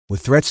With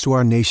threats to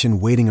our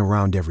nation waiting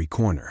around every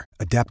corner,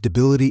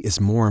 adaptability is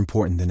more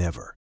important than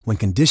ever. When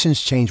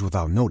conditions change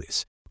without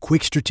notice,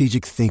 quick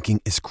strategic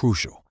thinking is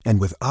crucial.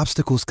 And with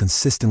obstacles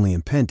consistently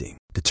impending,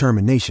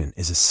 determination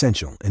is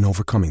essential in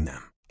overcoming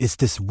them. It's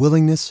this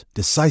willingness,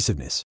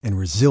 decisiveness, and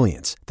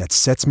resilience that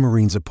sets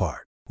Marines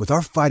apart. With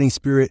our fighting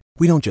spirit,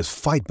 we don't just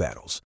fight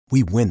battles,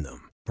 we win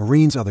them.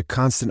 Marines are the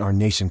constant our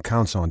nation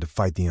counts on to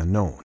fight the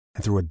unknown.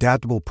 And through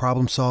adaptable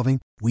problem solving,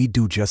 we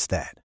do just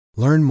that.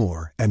 Learn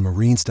more at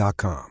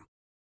marines.com.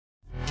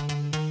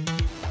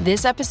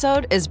 This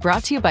episode is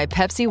brought to you by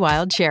Pepsi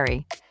Wild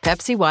Cherry.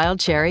 Pepsi Wild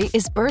Cherry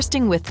is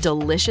bursting with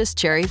delicious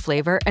cherry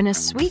flavor and a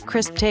sweet,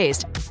 crisp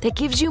taste that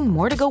gives you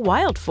more to go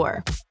wild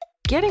for.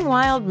 Getting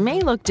wild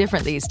may look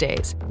different these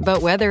days,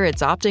 but whether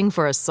it's opting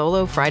for a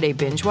solo Friday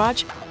binge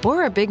watch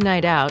or a big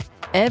night out,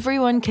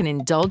 everyone can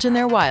indulge in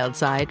their wild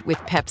side with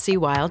Pepsi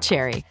Wild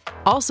Cherry.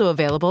 Also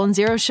available in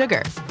Zero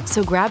Sugar.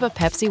 So grab a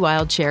Pepsi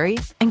Wild Cherry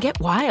and get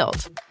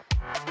wild.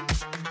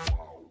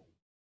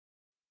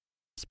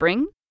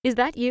 Spring? Is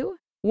that you?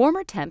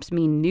 Warmer temps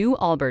mean new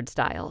Allbirds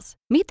styles.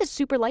 Meet the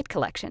Super Light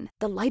Collection,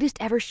 the lightest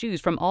ever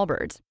shoes from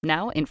Allbirds,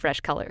 now in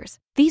fresh colors.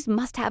 These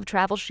must-have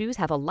travel shoes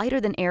have a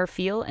lighter-than-air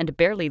feel and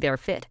barely their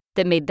fit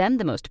that made them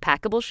the most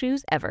packable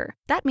shoes ever.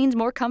 That means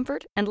more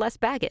comfort and less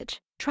baggage.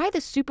 Try the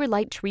Super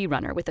Light Tree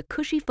Runner with a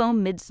cushy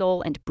foam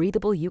midsole and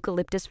breathable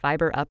eucalyptus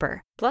fiber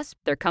upper. Plus,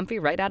 they're comfy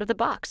right out of the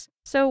box.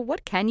 So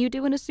what can you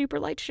do in a super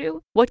light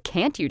shoe? What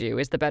can't you do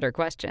is the better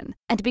question.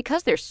 And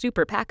because they're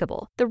super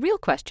packable, the real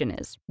question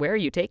is, where are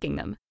you taking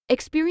them?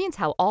 Experience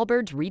how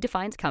Allbirds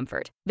redefines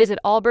comfort. Visit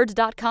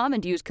allbirds.com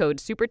and use code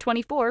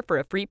SUPER24 for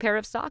a free pair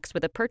of socks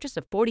with a purchase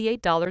of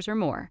 $48 or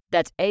more.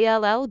 That's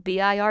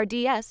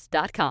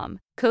ALLBIRDS.com.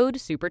 Code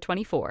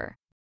SUPER24.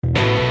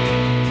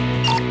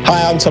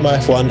 Hi, I'm Tom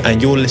F1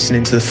 and you're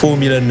listening to the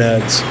Formula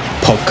Nerds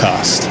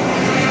podcast.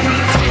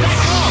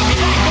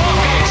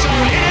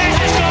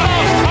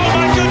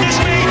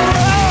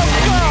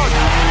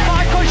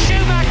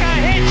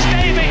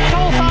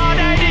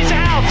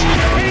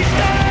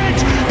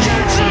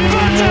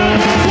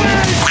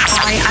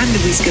 I'm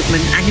Louise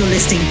Goodman, and you're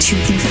listening to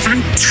the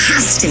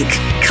fantastic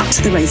Cut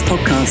to the Race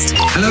podcast.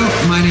 Hello,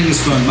 my name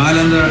is Ron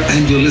Mylander,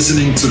 and you're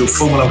listening to the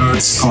Formula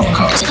Nerds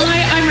podcast.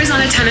 Hi, I'm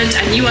Rosanna Tennant,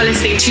 and you are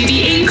listening to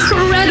the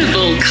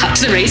incredible Cut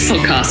to the Race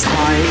podcast.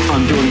 Hi,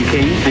 I'm Jordan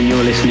King, and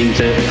you're listening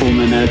to the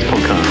Formula Nerds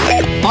podcast.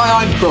 Hi,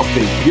 I'm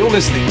Crofty. You're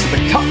listening to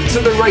the Cut to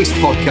the Race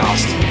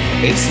podcast.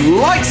 It's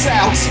lights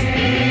out,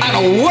 and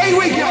away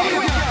we go.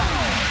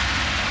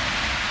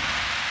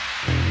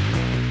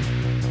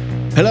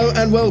 Hello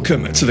and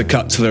welcome to the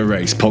Cut to the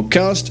Race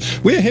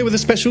podcast. We're here with a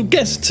special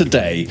guest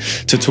today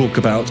to talk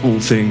about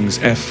all things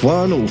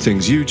F1, all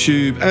things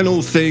YouTube, and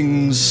all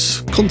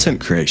things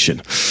content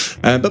creation.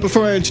 But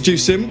before I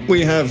introduce him,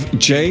 we have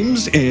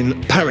James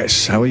in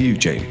Paris. How are you,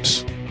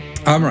 James?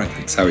 I'm right,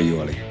 thanks. How are you,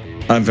 Ollie?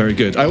 I'm very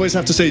good. I always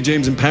have to say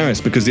James in Paris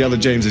because the other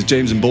James is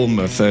James in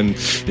Bournemouth, and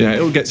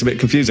it all gets a bit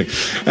confusing.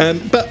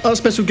 But our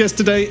special guest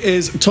today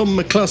is Tom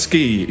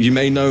McCluskey. You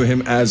may know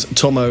him as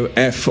Tomo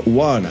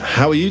F1.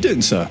 How are you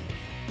doing, sir?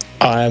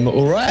 I'm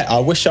all right. I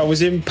wish I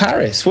was in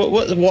Paris.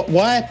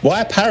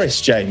 Why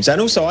Paris, James? And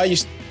also, I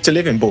used to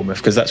live in Bournemouth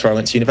because that's where I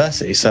went to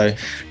university. So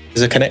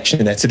there's a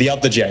connection there to the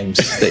other James.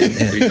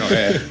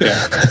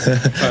 Yeah.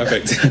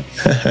 Perfect.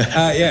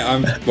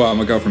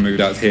 My girlfriend moved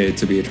out here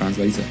to be a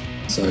translator.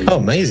 So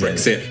amazing.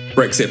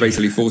 Brexit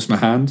basically forced my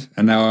hand,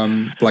 and now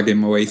I'm plugging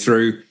my way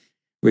through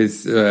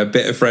with a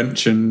bit of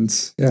French and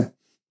yeah.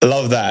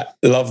 Love that.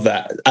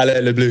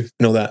 Allez le bleu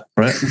and all that,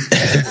 right?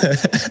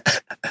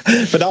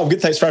 But no,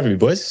 good. Thanks for having me,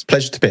 boys. It's a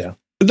pleasure to be here.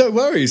 No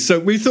worries. So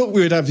we thought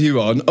we would have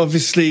you on.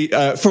 Obviously,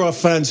 for our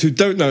fans who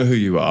don't know who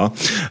you are,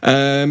 do you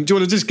want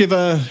to just give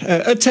a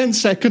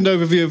 10-second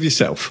overview of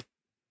yourself?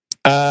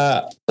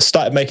 I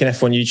started making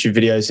F1 YouTube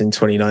videos in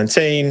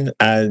 2019,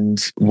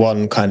 and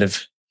one kind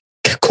of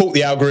caught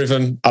the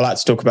algorithm. I like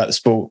to talk about the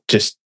sport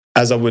just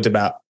as I would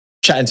about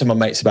chatting to my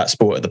mates about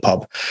sport at the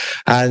pub.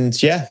 And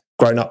yeah,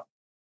 grown up.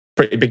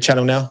 Pretty big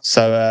channel now,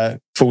 so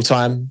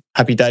full-time,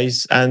 happy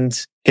days, and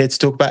here to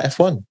talk about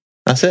F1.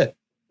 That's it.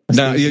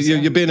 Now,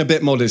 you're being a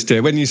bit modest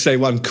here. When you say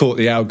one caught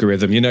the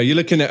algorithm, you're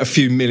looking at a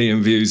few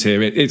million views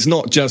here. It's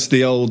not just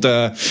the old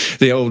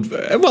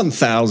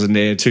 1,000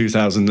 here,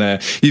 2,000 there.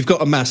 You've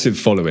got a massive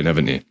following,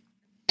 haven't you?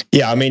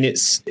 Yeah, I mean,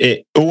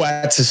 it all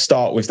had to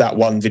start with that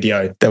one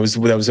video. There was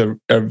a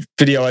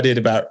video I did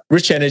about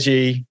Rich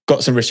Energy,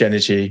 got some Rich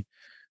Energy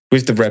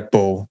with the Red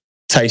Bull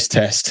taste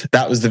test.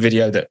 That was the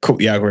video that caught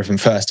the algorithm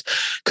first,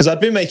 because I'd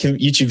been making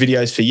YouTube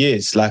videos for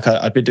years. Like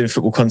I'd been doing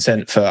football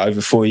content for over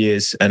 4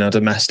 years, and I'd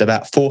amassed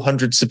about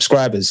 400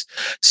 subscribers.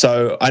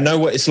 So I know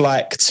what it's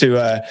like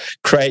to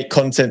create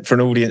content for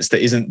an audience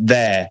that isn't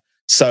there.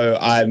 So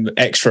I'm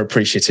extra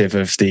appreciative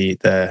of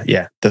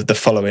the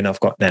following I've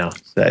got now.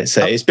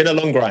 So it's been a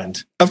long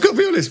grind. I've got to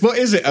be honest, what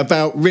is it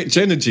about Rich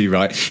Energy,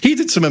 right? He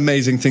did some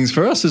amazing things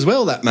for us as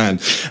well, that man.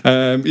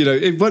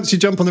 Once you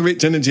jump on the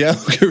Rich Energy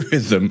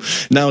algorithm,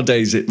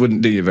 nowadays it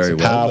wouldn't do you very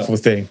well. Powerful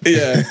thing.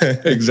 Yeah,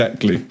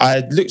 exactly. I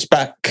looked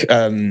back,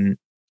 I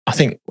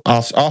think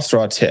after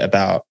I'd hit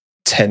about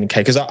 10K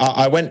because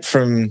I went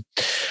from,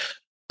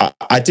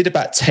 I did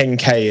about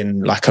 10K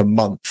in like a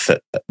month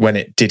when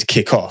it did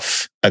kick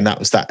off. And that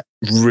was that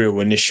real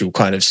initial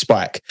kind of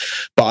spike.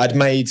 But I'd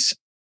made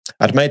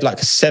like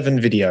 7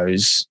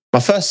 videos.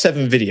 My first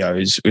 7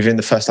 videos within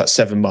the first like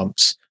 7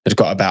 months had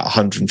got about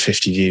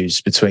 150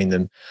 views between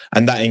them.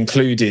 And that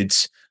included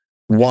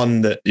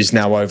one that is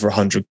now over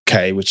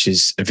 100K, which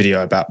is a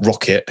video about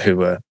Rocket, who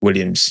were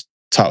Williams'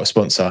 title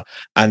sponsor,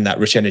 and that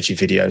Rich Energy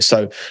video.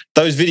 So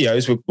those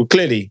videos were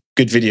clearly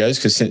good videos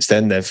because since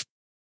then they've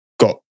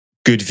got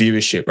good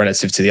viewership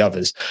relative to the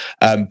others.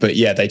 But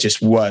yeah, they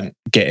just weren't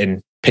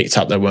getting picked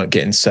up. They weren't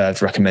getting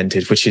served,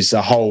 recommended, which is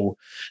a whole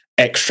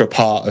extra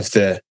part of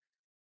the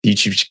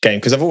YouTube game.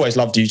 Because I've always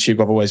loved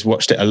YouTube. I've always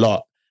watched it a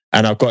lot.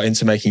 And I've got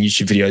into making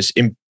YouTube videos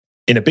in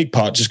a big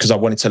part just because I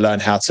wanted to learn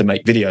how to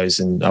make videos.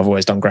 And I've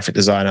always done graphic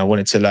design. I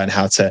wanted to learn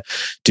how to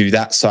do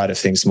that side of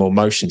things, more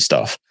motion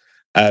stuff.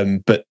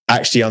 But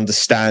actually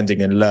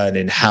understanding and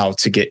learning how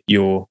to get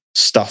your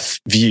stuff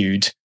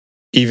viewed,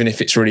 even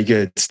if it's really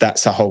good,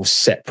 that's a whole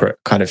separate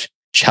kind of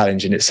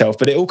challenge in itself.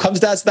 But it all comes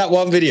down to that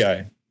one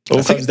video.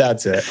 Comes down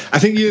to it. I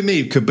think you and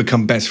me could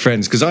become best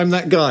friends because I'm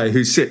that guy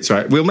who sits,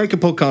 right? We'll make a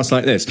podcast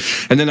like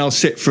this and then I'll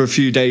sit for a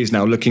few days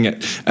now looking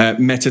at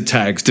meta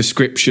tags,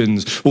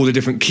 descriptions, all the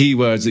different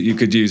keywords that you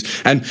could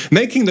use. And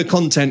making the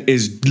content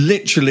is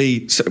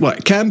literally, well,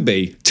 it can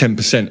be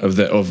 10%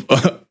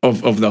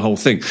 of the whole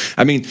thing.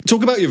 I mean,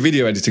 talk about your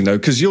video editing though,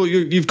 because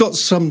you've got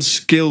some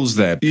skills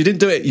there. You didn't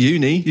do it at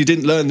uni. You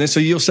didn't learn this, so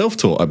you're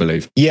self-taught, I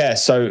believe. Yeah.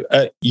 So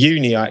at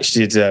uni, I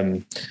actually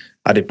did.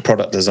 I did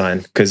product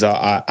design because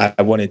I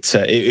wanted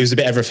to. It was a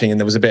bit everything, and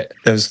there was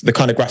the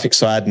kind of graphic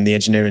side and the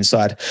engineering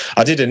side.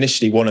 I did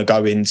initially want to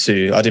go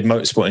into. I did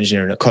motorsport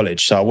engineering at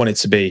college, so I wanted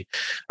to be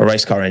a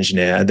race car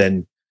engineer, and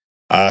then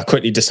I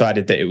quickly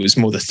decided that it was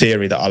more the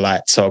theory that I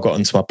liked. So I got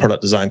into my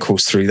product design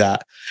course through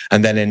that,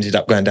 and then ended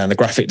up going down the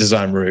graphic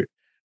design route.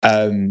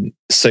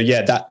 So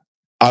yeah, that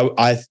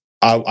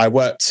I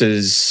worked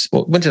as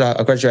when did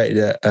I graduated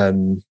at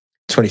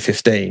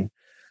 2015,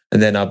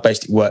 and then I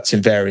basically worked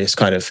in various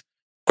kind of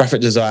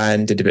graphic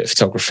design, did a bit of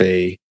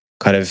photography,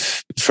 kind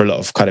of for a lot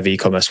of kind of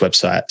e-commerce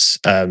websites.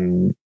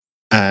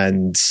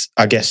 And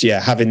I guess, yeah,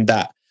 having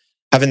that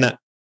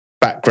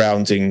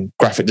background in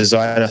graphic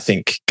design, I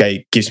think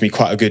gives me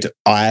quite a good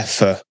eye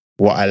for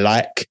what I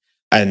like.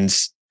 And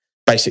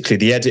basically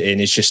the editing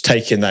is just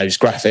taking those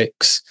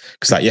graphics,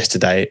 because like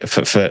yesterday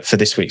for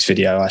this week's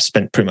video, I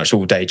spent pretty much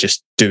all day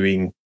just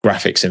doing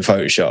graphics in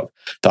Photoshop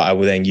that I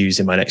will then use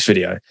in my next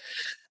video.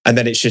 And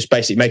then it's just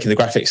basically making the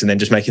graphics and then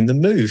just making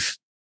them move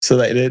so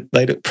they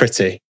look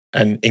pretty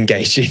and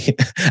engaging.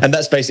 And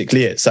that's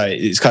basically it. So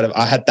it's kind of,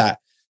 I had that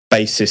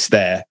basis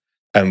there,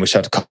 which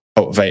I'd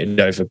cultivated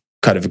over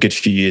kind of a good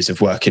few years of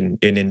work in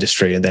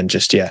industry, and then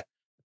just, yeah,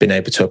 been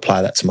able to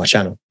apply that to my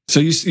channel. So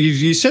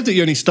you said that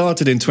you only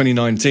started in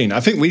 2019. I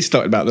think we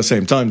started about the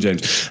same time,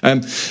 James.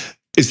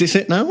 Is this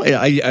it now?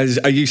 Are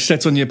you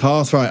set on your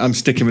path? Right, I'm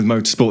sticking with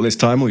motorsport this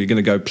time, or are you going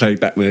to go play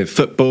back with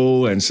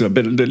football and a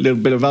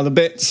little bit of other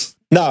bits?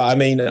 No, I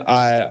mean,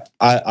 I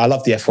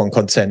love the F1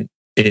 content.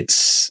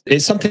 It's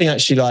something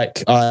actually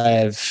like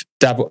I've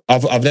dabbled.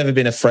 I've never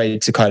been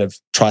afraid to kind of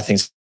try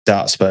things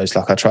out, I suppose.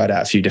 Like I tried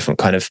out a few different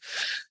kind of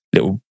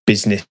little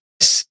business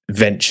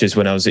ventures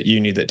when I was at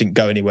uni that didn't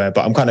go anywhere,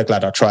 but I'm kind of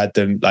glad I tried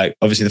them. Like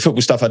obviously the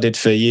football stuff I did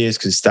for years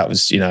because that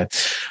was,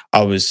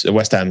 I was a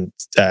West Ham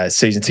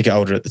season ticket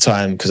holder at the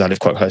time because I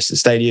lived quite close to the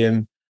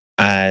stadium.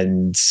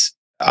 And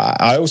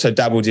I also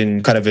dabbled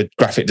in kind of a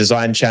graphic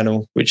design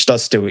channel, which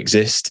does still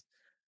exist.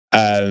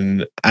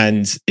 And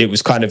it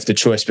was kind of the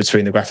choice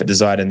between the graphic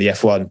design and the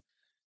F1.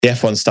 The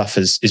F1 stuff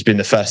has been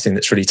the first thing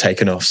that's really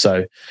taken off.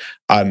 So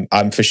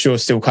I'm for sure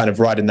still kind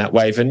of riding that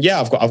wave. And yeah,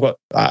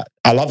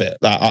 I love it.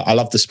 I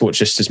love the sport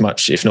just as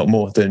much, if not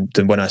more, than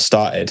when I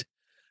started.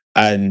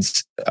 And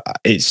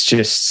it's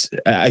just,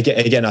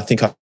 again, I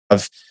think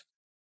I've,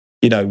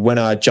 when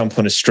I jump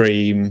on a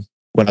stream,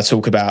 when I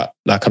talk about,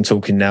 like I'm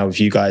talking now with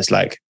you guys,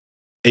 like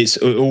it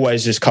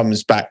always just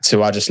comes back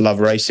to, I just love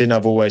racing.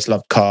 I've always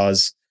loved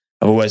cars.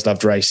 I've always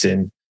loved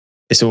racing.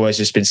 It's always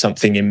just been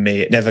something in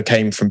me. It never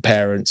came from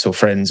parents or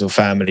friends or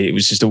family. It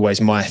was just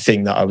always my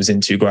thing that I was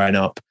into growing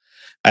up,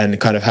 and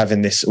kind of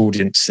having this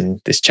audience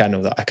and this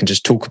channel that I can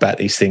just talk about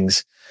these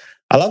things.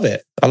 I love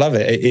it.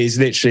 It is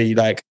literally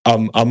like,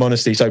 I'm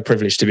honestly so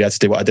privileged to be able to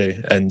do what I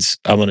do. And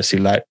I'm honestly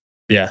like,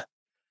 yeah,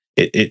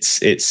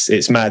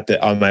 it's mad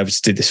that I'm able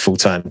to do this full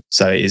time.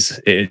 So it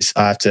is,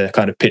 I have to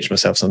kind of pitch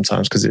myself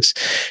sometimes because it's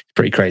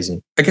pretty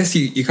crazy. I guess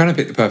you kind of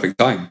picked the perfect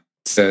time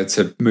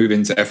to move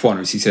into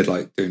F1, as you said,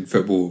 like doing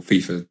football,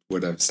 FIFA,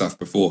 whatever stuff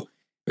before.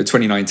 But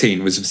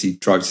 2019 was obviously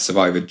Drive to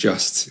Survive it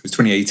was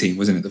 2018,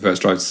 wasn't it? The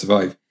first Drive to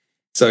Survive.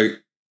 So do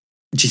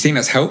you think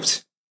that's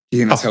helped? Do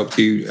you think that's helped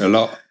you a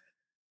lot?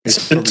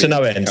 To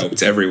no end.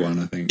 Helped everyone,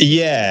 I think.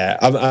 Yeah.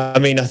 I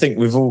mean, I think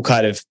we've all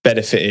kind of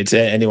benefited,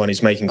 anyone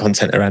who's making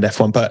content around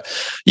F1. But,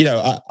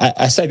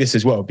 I say this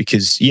as well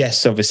because,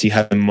 yes, obviously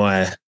having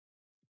my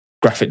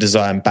graphic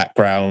design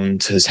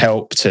background has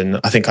helped. And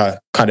I think I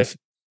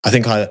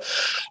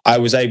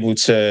was able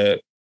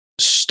to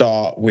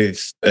start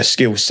with a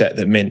skill set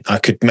that meant I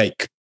could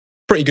make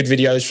pretty good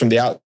videos from the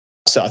outset.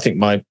 I think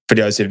my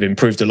videos have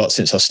improved a lot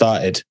since I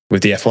started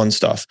with the F1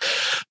 stuff.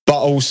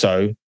 But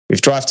also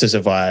with Drive to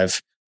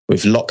Survive,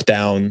 with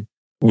lockdown,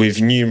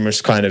 with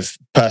numerous kind of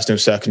personal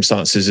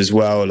circumstances as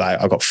well. Like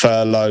I got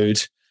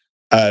furloughed.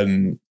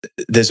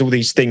 There's all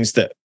these things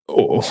that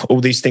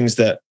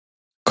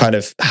kind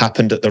of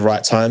happened at the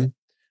right time.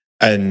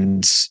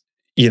 And,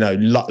 you know,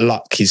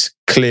 luck is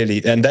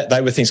clearly, and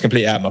they were things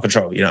completely out of my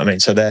control. You know what I mean?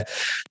 So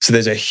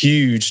there's a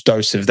huge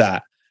dose of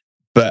that.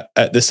 But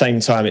at the same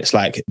time, it's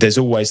like there's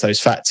always those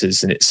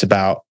factors, and it's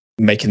about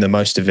making the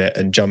most of it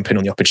and jumping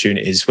on the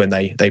opportunities when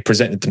they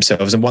presented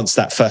themselves. And once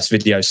that first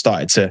video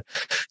started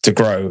to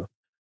grow,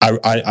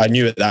 I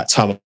knew at that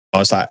time, I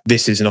was like,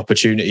 this is an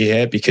opportunity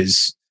here,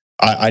 because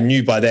I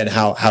knew by then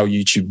how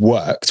YouTube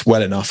worked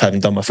well enough,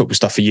 having done my football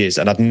stuff for years,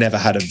 and I'd never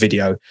had a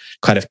video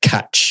kind of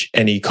catch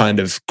any kind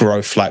of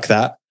growth like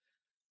that.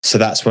 So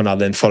that's when I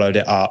then followed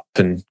it up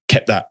and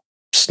kept that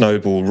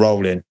snowball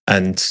rolling,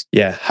 and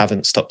yeah,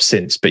 haven't stopped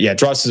since. But yeah,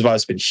 Drive to Survive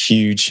has been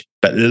huge,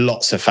 but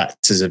lots of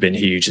factors have been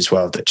huge as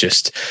well, that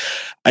just,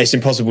 it's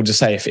impossible to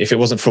say if it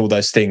wasn't for all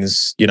those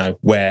things, you know,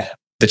 where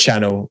the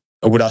channel,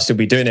 would I still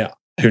be doing it?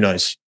 Who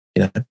knows,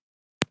 you know?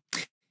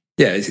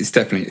 Yeah, it's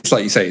definitely, it's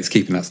like you say, it's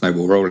keeping that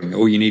snowball rolling.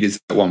 All you need is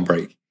that one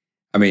break.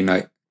 I mean,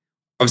 like,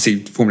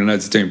 obviously Formula Nerds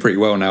is doing pretty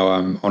well now.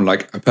 On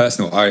like a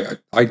personal,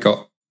 I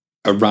got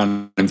a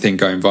random thing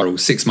going viral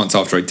 6 months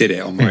after I did it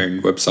on my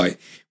own website,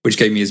 which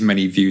gave me as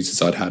many views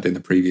as I'd had in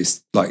the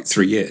previous like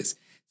 3 years.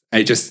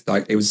 And it just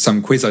like, it was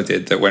some quiz I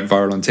did that went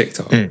viral on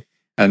TikTok,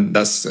 and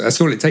that's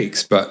all it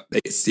takes. But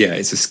it's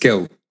a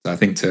skill, I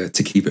think, to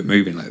keep it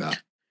moving like that.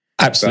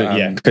 Absolutely,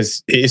 yeah,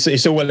 because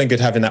it's all well and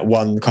good having that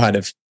one kind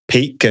of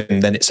peak,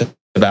 and then it's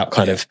about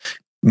kind of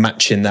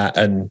matching that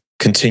and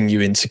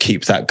continuing to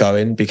keep that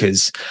going.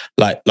 Because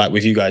like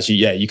with you guys,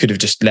 you could have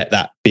just let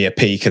that be a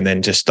peak and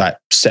then just like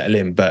settle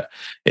in, but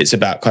it's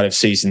about kind of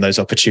seizing those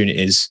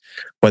opportunities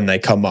when they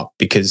come up,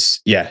 because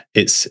yeah,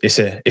 it's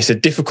a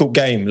difficult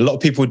game. A lot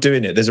of people are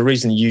doing it. There's a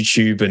reason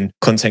YouTube and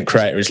content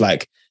creator is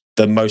like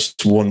the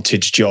most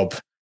wanted job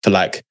for,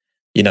 like,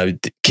 you know,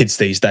 kids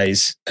these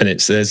days, and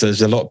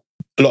there's a lot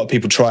of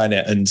people trying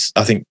it, and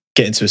I think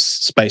getting to a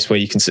space where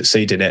you can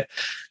succeed in it,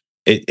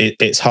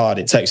 it's hard.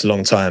 It takes a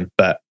long time,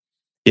 but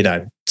you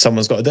know,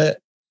 someone's got to do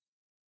it.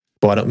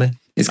 Why not me?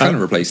 It's kind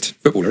of replaced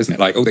footballer, isn't it?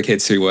 Like all the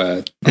kids who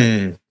were,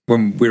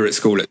 when we were at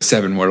school at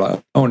 7, were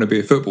like, I want to be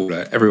a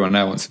footballer. Everyone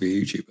now wants to be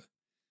a YouTuber.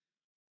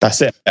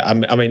 That's it. I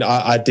mean,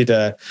 I did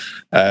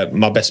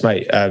my best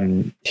mate,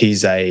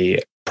 he's a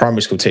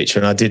primary school teacher,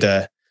 and I did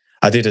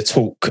a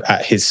talk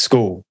at his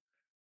school,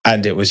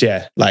 and it was,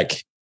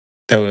 like,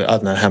 there were, I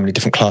don't know how many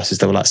different classes.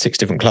 There were like 6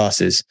 different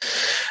classes,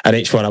 and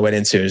each one I went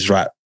into was,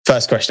 right,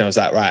 first question I was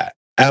like, right,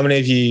 how many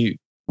of you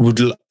would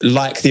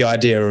like the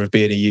idea of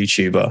being a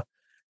YouTuber?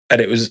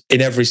 And it was,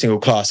 in every single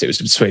class, it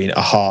was between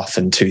a half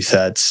and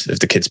 2/3 of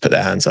the kids put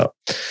their hands up.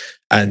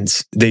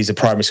 And these are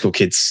primary school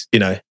kids, you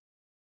know,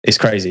 it's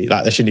crazy.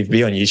 Like, they shouldn't even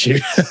be on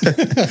YouTube.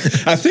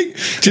 I think,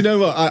 do you know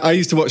what? I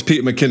used to watch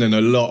Peter McKinnon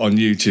a lot on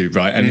YouTube,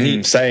 right?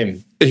 And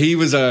same. He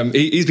was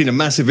he's been a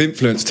massive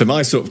influence to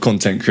my sort of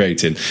content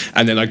creating.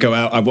 And then I go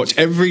out, I watch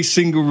every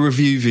single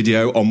review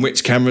video on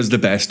which camera's the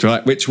best,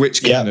 right?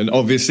 Which Canon,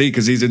 obviously,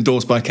 because he's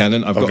endorsed by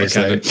Canon. I've got a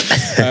Canon.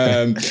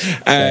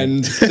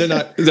 And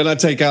then I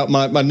take out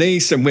my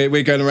niece, and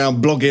we're going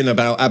around blogging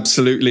about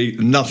absolutely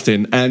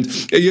nothing. And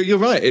you're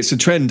right, it's a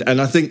trend.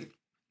 And I think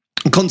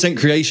content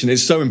creation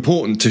is so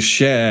important to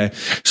share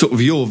sort of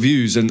your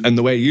views and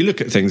the way you look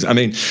at things. I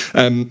mean,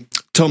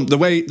 Tom, the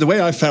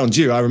way I found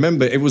you, I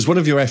remember it was one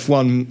of your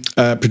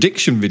F1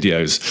 prediction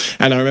videos,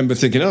 and I remember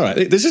thinking, all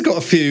right, this has got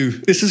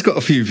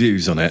a few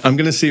views on it. I'm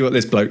going to see what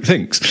this bloke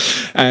thinks.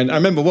 And I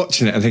remember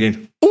watching it and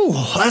thinking,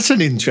 oh, that's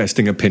an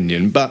interesting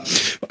opinion.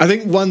 But I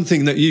think one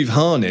thing that you've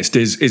harnessed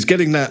is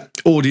getting that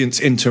audience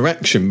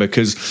interaction,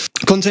 because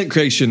content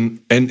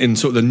creation in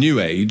sort of the new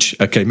age,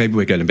 okay, maybe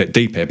we're going a bit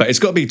deep here, but it's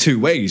got to be two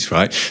ways,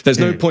 right? There's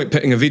no point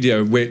putting a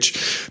video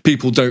which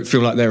people don't feel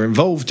like they're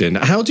involved in.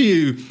 How do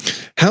you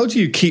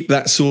keep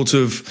that sort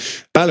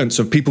of balance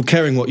of people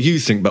caring what you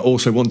think, but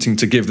also wanting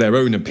to give their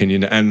own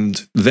opinion,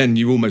 and then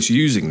you almost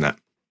using that?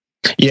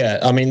 Yeah,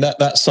 I mean,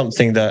 that's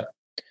something that,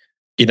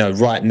 you know,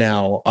 right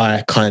now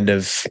I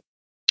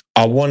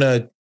want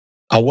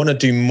to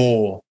do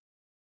more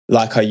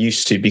like I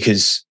used to,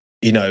 because,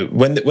 you know,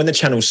 when the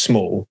channel's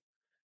small,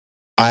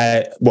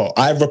 I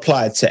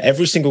replied to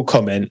every single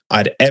comment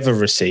I'd ever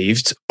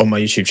received on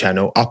my YouTube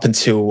channel up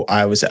until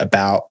I was at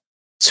about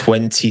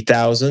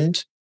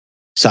 20,000.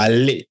 So I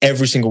lit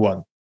every single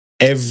one.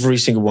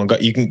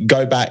 You can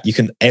go back,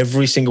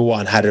 every single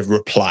one had a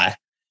reply,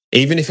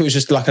 even if it was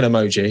just like an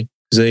emoji.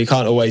 So you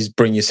can't always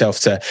bring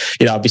yourself to,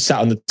 you know, I'd be sat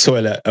on the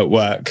toilet at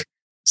work,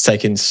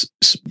 taking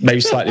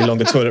maybe slightly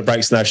longer toilet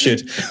breaks than I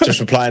should, just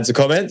replying to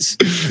comments.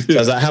 So I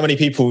was like, how many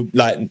people,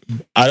 like,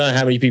 I don't know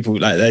how many people,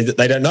 like,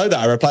 they don't know that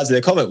I replied to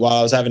their comment while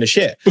I was having a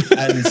shit.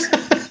 And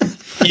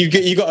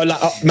you got to,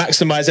 like,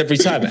 maximize every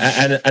time.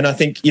 And I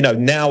think, you know,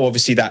 now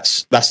obviously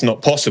that's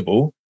not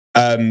possible.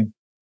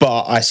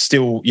 But I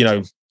still,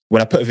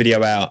 when I put a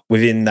video out,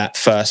 within that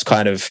first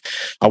kind of,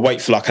 I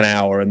wait for like an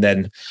hour, and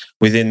then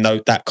within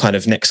that kind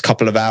of next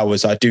couple of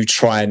hours, I do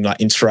try and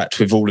like interact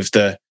with all of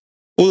the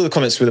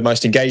comments with the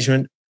most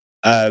engagement,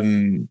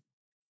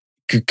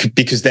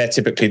 because they're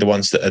typically the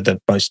ones that are the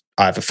most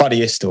either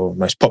funniest or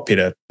most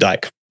popular,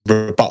 like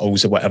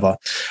rebuttals or whatever.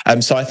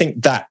 So I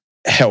think that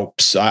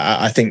helps.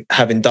 I think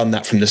having done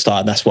that from the start,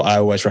 and that's what I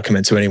always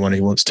recommend to anyone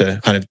who wants to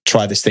kind of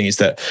try this thing, is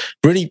that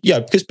really,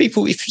 because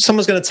people, if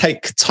someone's going to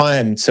take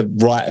time to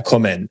write a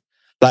comment,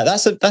 like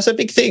that's a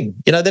big thing.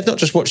 They've not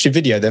just watched your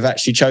video, they've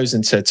actually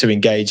chosen to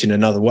engage in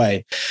another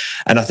way.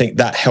 And I think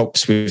that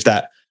helps with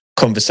that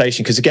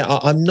conversation. Because again,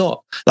 I'm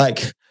not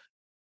like,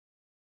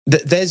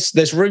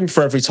 there's room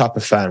for every type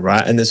of fan,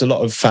 right? And there's a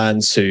lot of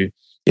fans who,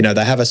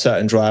 they have a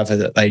certain driver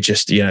that they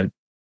just, they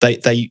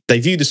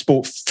view the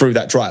sport through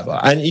that driver.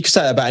 And you could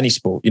say that about any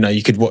sport.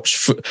 You could watch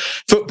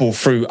football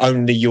through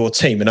only your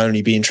team and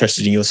only be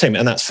interested in your team.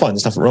 And that's fine.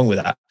 There's nothing wrong with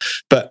that.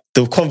 But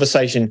the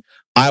conversation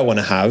I want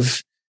to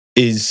have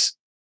is,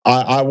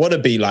 I want to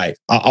be like,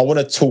 I want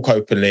to talk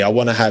openly. I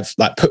want to have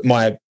like, put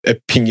my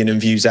opinion and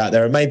views out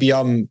there. And maybe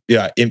I'm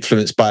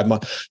influenced by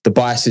the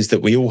biases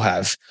that we all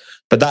have.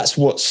 But that's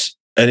what's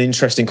an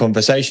interesting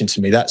conversation to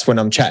me. That's when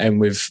I'm chatting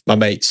with my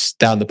mates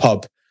down the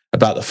pub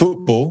about the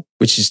football,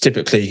 which is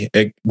typically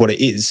what it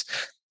is.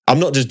 I'm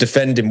not just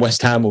defending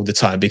West Ham all the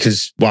time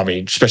because,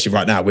 especially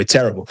right now, we're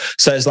terrible.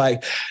 So it's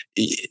like,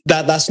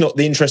 that's not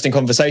the interesting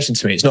conversation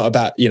to me. It's not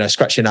about,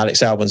 scratching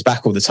Alex Albon's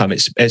back all the time.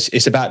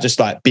 It's about just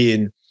like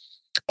being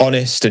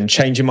honest and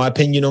changing my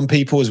opinion on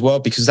people as well,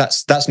 because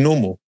that's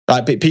normal.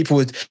 Like people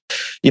with,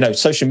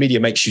 social media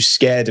makes you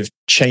scared of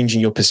changing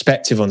your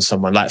perspective on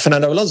someone. Like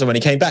Fernando Alonso, when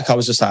he came back, I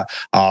was just like,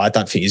 I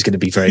don't think he's going to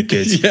be very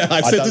good.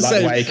 I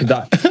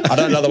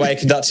don't like the way he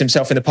conducts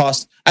himself in the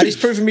past, and he's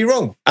proven me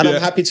wrong. And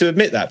I'm happy to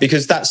admit that,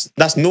 because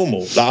that's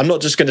normal. Like, I'm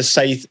not just going to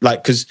say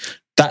because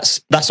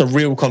that's a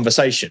real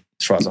conversation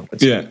as far as I'm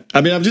concerned. Yeah,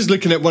 I'm just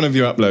looking at one of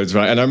your uploads,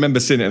 right, and I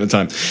remember seeing it at the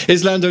time.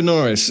 Is Lando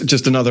Norris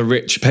just another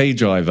rich pay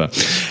driver?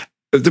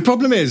 The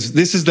problem is,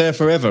 this is there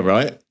forever,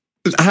 right?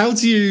 How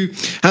do you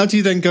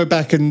then go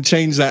back and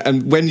change that?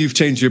 And when you've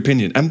changed your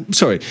opinion, I'm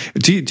sorry,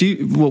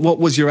 what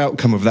was your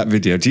outcome of that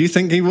video? Do you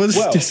think he was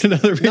just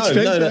another rich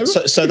pay driver? No.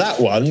 So that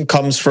one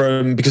comes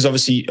from, because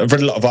obviously I've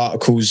read a lot of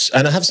articles,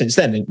 and I have since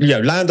then.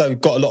 Lando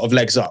got a lot of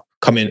legs up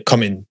coming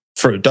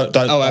through. Don't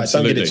get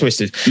it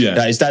twisted.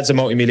 Yeah. His dad's a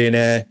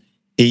multimillionaire.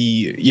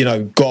 He,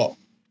 got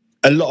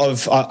a lot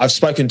of. I've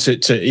spoken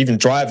to even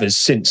drivers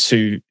since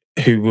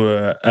who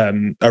were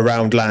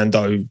around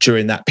Lando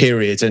during that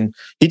period, and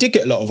he did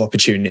get a lot of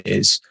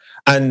opportunities.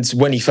 And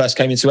when he first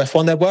came into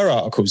F1, there were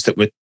articles that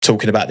were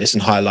talking about this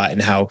and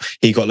highlighting how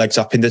he got legs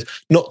up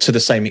not to the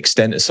same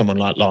extent as someone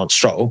like Lance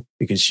Stroll,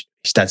 because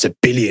his dad's a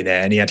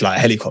billionaire and he had like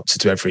a helicopter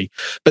to every.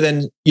 But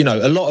then,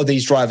 a lot of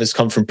these drivers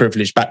come from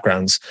privileged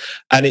backgrounds,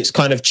 and it's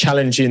kind of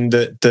challenging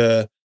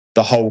the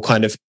whole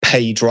kind of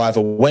pay driver.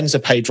 When's a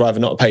pay driver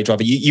not a pay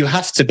driver? You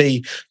have to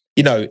be.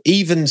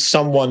 Even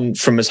someone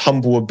from as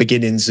humble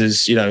beginnings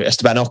as,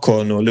 Esteban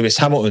Ocon or Lewis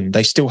Hamilton,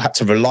 they still had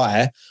to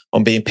rely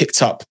on being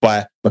picked up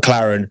by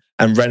McLaren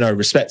and Renault,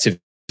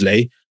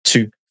 respectively,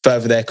 to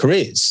further their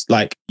careers.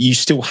 Like, you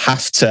still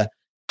have to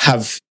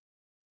have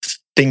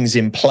things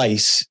in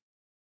place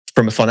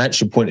from a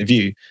financial point of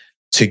view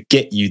to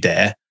get you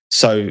there.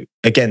 So,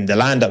 again, the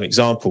Lando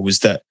example was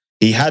that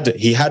he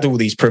had all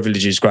these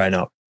privileges growing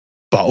up,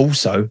 but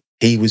also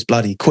he was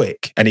bloody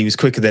quick, and he was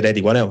quicker than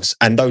anyone else.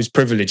 And those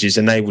privileges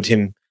enabled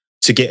him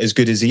to get as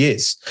good as he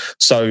is.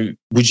 So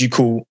would you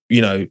call,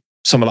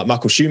 someone like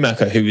Michael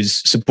Schumacher, who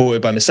was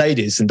supported by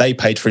Mercedes and they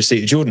paid for a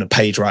seat of Jordan, a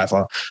pay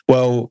driver?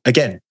 Well,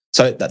 again,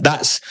 so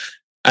that's,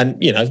 and,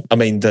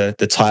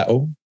 the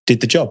title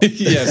did the job.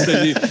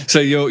 So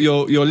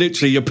you're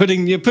literally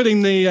putting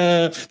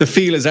the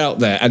feelers out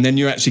there, and then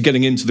you're actually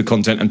getting into the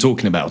content and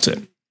talking about it.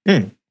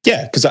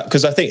 Yeah,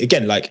 because I think,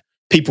 again, like,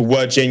 people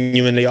were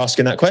genuinely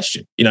asking that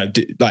question.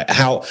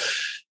 How,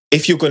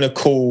 if you're going to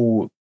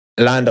call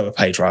Lando a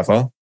pay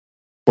driver,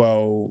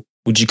 well,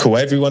 would you call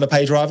everyone a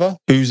pay driver?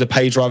 Who's a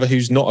pay driver?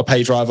 Who's not a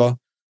pay driver?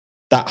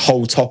 That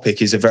whole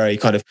topic is a very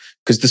kind of,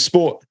 because the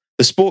sport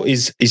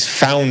is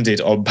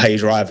founded on pay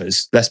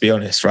drivers. Let's be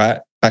honest, right?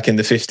 Back in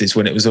the 50s,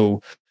 when it was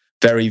all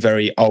very,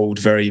 very old,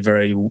 very,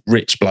 very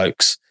rich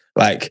blokes.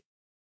 Like,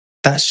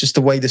 that's just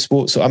the way the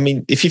sport's.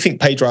 If you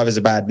think pay drivers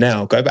are bad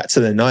now, go back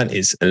to the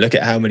 90s and look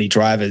at how many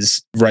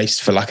drivers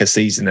raced for like a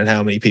season and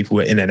how many people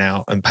were in and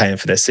out and paying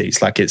for their seats.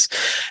 Like, it's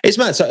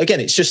mad. So again,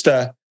 it's just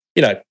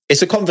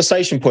it's a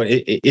conversation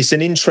point. It's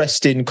an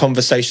interesting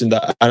conversation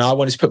and I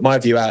wanted to put my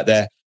view out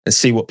there and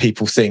see what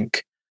people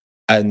think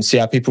and see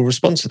how people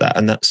respond to that.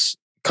 And that's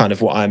kind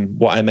of what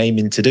I'm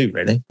aiming to do,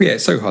 really. Yeah,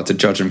 it's so hard to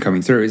judge them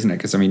coming through, isn't it?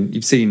 Because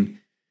you've seen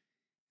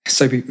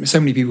so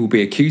many people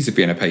be accused of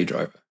being a pay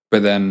driver,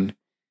 but then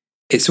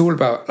it's all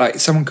about, like,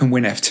 someone can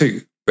win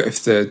F2, but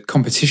if the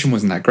competition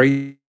wasn't that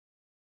great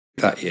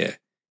that year,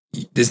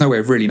 there's no way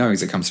of really knowing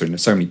as it comes through. And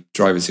there's so many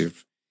drivers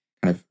who've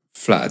kind of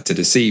flattered to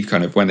deceive.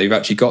 Kind of when they've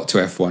actually got to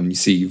F1, you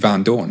see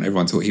Van Dorn.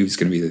 Everyone thought he was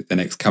going to be the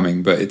next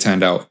coming, but it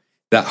turned out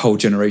that whole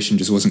generation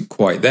just wasn't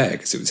quite there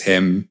because it was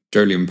him,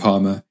 Jolyon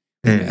Palmer,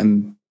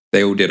 and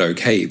they all did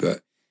okay,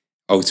 but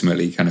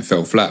ultimately kind of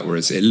fell flat.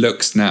 Whereas it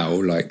looks now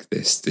like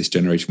this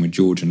generation with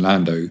George and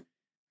Lando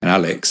and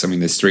Alex. I mean,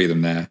 there's 3 of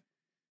them there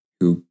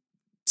who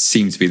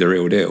seem to be the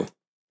real deal.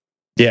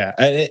 Yeah,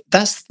 and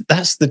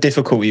that's the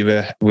difficulty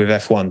with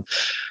F1.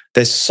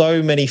 There's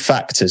so many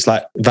factors,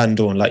 like Van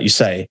Dorn, like you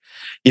say.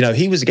 You know,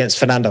 he was against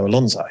Fernando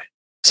Alonso.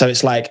 So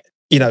it's like,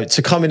 you know,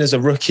 to come in as a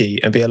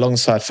rookie and be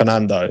alongside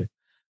Fernando,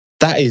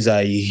 that is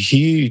a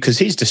huge, because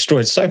he's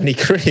destroyed so many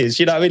careers.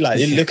 You know what I mean? Like,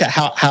 you look at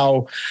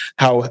how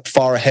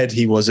far ahead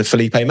he was of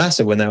Felipe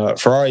Massa when they were at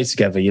Ferrari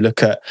together. You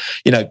look at,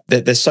 you know,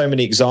 there's so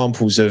many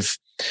examples of,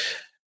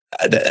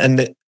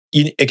 and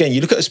you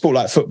look at a sport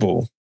like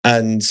football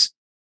and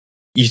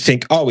you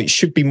think, oh, it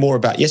should be more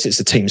about, yes, it's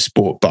a team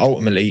sport, but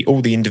ultimately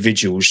all the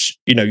individuals,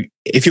 you know,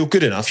 if you're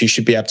good enough, you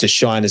should be able to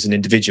shine as an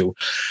individual.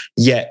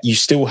 Yet you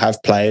still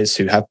have players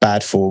who have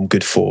bad form,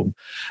 good form,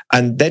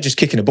 and they're just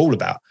kicking a ball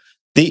about.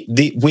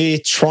 We're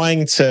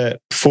trying to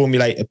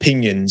formulate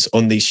opinions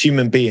on these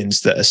human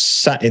beings that are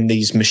sat in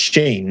these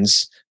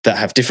machines that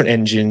have different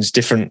engines,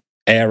 different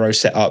aero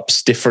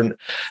setups, different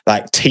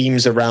like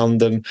teams around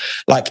them.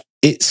 Like,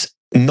 it's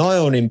nigh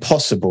on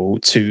impossible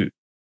to,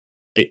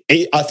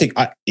 I think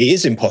it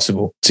is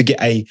impossible to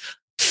get a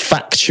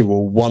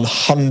factual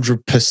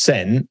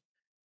 100%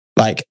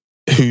 like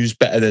who's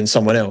better than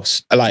someone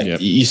else.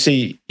 Like, you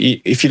see,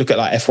 if you look at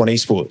like F1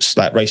 esports,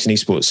 like racing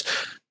esports,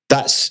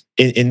 that's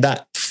in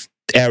that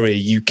area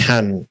you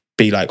can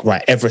be like,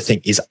 right,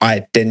 everything is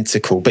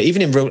identical. But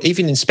even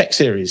in spec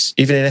series,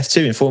 even in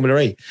F2, in Formula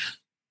E,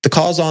 the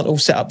cars aren't all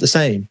set up the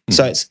same.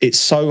 So it's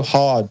so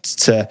hard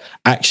to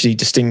actually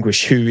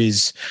distinguish who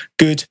is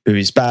good, who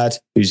is bad,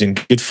 who's in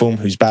good form,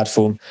 who's bad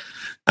form.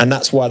 And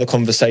that's why the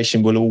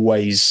conversation will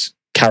always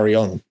carry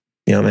on.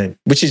 You know what I mean?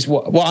 Which is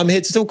what I'm here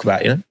to talk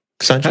about, you know,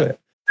 because I enjoy it.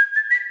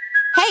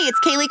 Hey, it's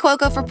Kaylee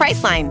Cuoco for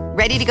Priceline.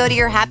 Ready to go to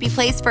your happy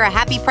place for a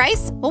happy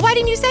price? Well, why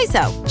didn't you say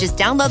so? Just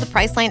download the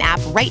Priceline app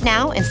right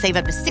now and save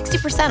up to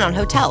 60% on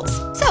hotels.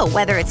 So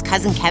whether it's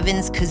Cousin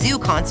Kevin's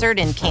Kazoo Concert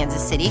in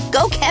Kansas City,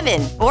 go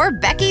Kevin, or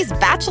Becky's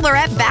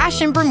Bachelorette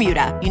Bash in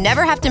Bermuda, you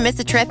never have to miss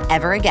a trip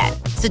ever again.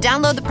 So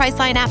download the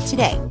Priceline app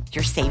today.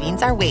 Your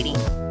savings are waiting.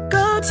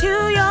 Go to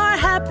your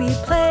happy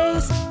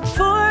place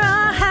for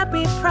a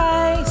happy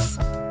price.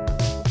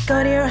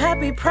 Go to your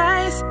happy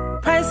price,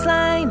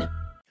 Priceline.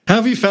 How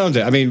have you found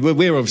it? I mean,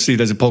 we're obviously,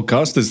 there's a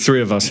podcast, there's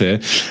 3 of us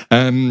here.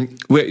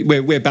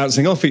 We're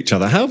bouncing off each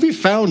other. How have you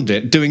found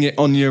it doing it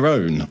on your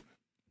own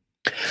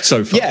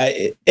so far? Yeah,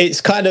 it's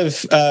kind of,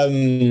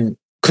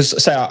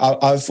 because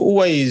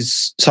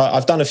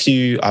I've done a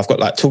few, I've got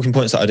like talking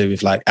points that I do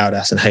with like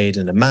Aldas and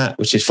Hayden and Matt,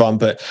 which is fun,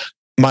 but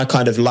my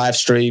kind of live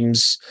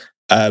streams,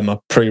 my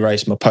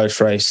pre-race, my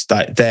post-race,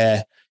 like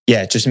they're,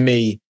 just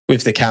me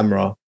with the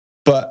camera.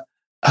 But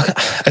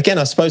again,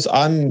 I suppose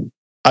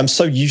I'm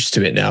so used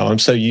to it now. I'm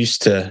so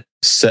used to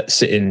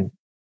sitting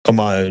on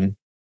my own,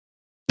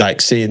 like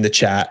seeing the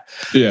chat,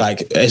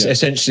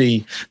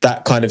 essentially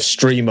that kind of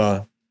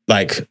streamer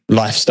like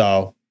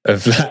lifestyle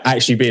of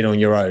actually being on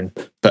your own,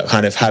 but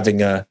kind of having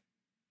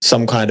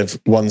some kind of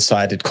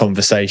one-sided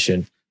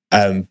conversation.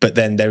 But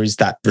then there is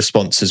that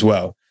response as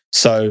well.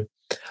 So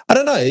I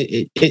don't know.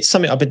 It's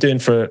something I've been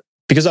doing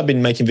because I've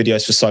been making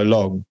videos for so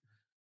long.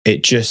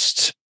 It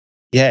just,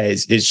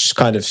 it's just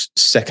kind of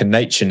second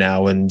nature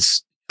now, and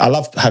I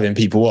love having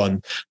people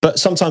on, but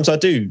sometimes I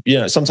do,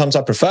 sometimes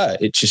I prefer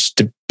it just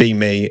to be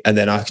me, and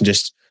then I can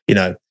just,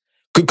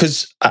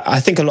 because I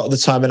think a lot of the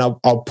time, and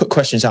I'll put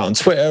questions out on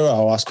Twitter, or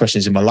I'll ask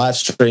questions in my live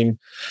stream,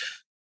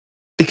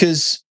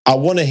 because I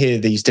want to hear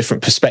these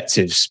different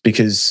perspectives,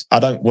 because I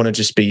don't want to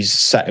just be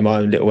sat in my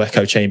own little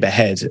echo chamber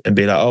head and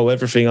be like, oh,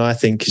 everything I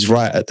think is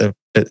right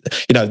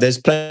there's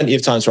plenty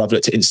of times where I've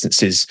looked at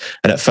instances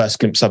and at first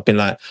glimpse I've been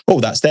like, oh,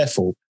 that's their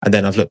fault. And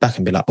then I've looked back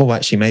and been like, oh,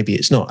 actually, maybe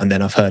it's not. And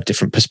then I've heard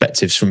different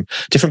perspectives from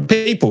different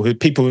people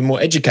who are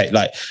more educated,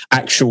 like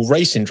actual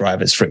racing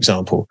drivers, for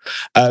example.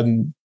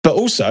 But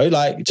also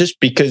like, just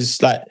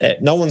because like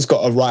no one's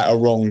got a right or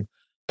wrong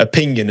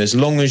opinion, as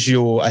long as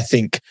you're, I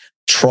think,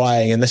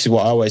 trying, and this is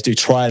what I always do,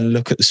 try and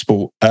look at the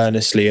sport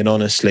earnestly and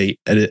honestly,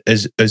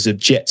 as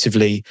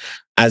objectively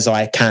as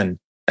I can,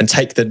 and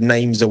take the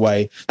names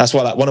away. That's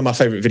why like one of my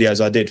favorite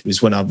videos I did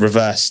was when I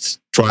reversed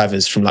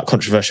drivers from like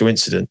controversial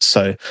incidents.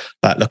 So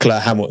like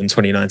Leclerc Hamilton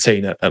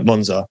 2019 at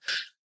Monza,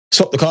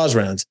 swapped the cars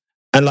around.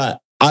 And like,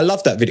 I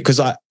love that video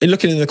because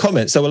looking in the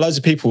comments, there were loads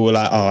of people who were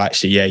like, oh,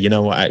 actually, you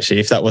know what? Actually,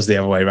 if that was the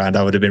other way around,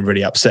 I would have been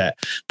really upset.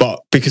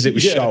 But because it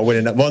was Charles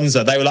winning at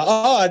Monza, they were like,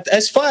 oh,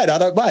 it's fine. I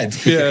don't mind.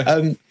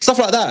 Stuff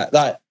like that.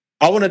 Like,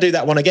 I want to do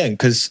that one again,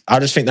 because I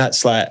just think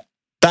that's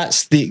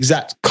the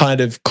exact kind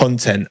of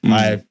content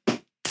I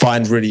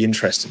find really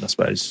interesting, I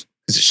suppose,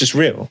 because it's just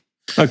real.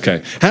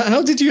 Okay.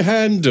 How did you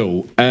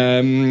handle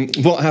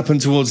what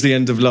happened towards the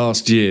end of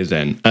last year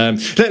then?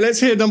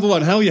 Let's hear, number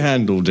one, how you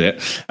handled it.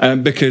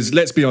 Because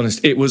let's be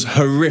honest, it was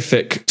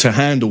horrific to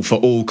handle for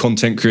all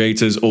content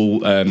creators, all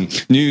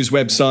news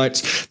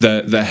websites.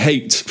 The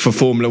hate for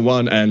Formula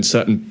One and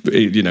certain,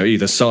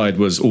 either side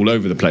was all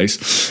over the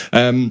place.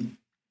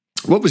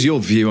 What was your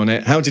view on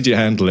it? How did you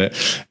handle it?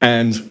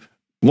 And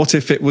what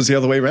if it was the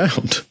other way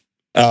around?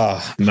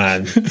 Oh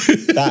man,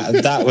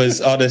 that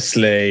was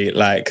honestly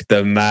like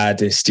the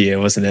maddest year,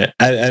 wasn't it?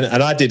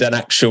 And I did an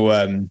actual,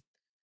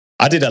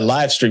 I did a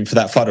live stream for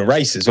that final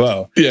race as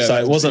well. Yeah, so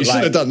it wasn't you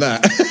should have done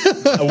that.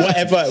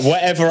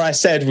 whatever I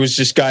said was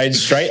just going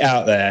straight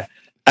out there.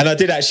 And I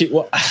did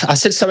actually. I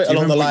said something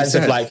along the lines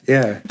of like,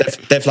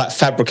 they've like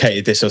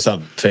fabricated this or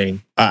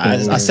something.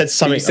 I said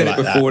something. You said like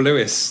it before that.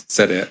 Lewis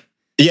said it.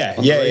 Yeah.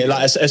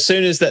 Like as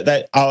soon as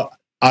that,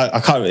 I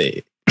can't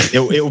really. It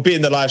will be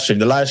in the live stream.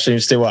 The live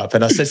stream's still up,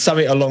 and I said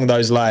something along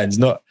those lines.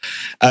 Look,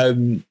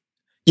 I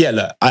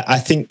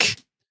think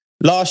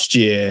last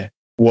year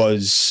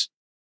was,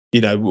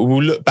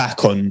 we'll look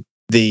back on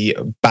the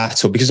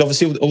battle because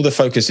obviously all the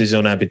focus is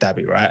on Abu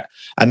Dhabi, right?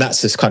 And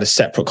that's this kind of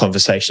separate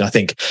conversation. I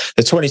think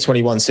the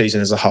 2021 season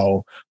as a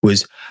whole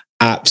was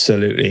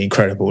absolutely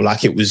incredible.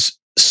 Like there was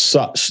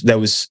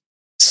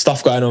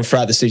stuff going on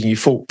throughout the season. You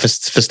thought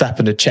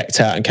Verstappen had checked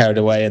out and carried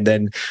away, and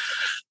then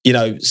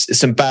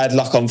some bad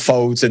luck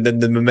unfolds, and then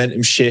the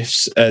momentum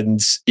shifts. And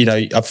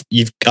I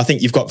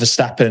think you've got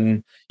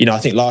Verstappen. I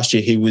think last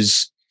year he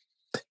was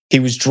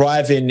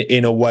driving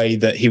in a way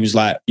that he was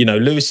like,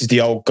 Lewis is the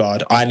old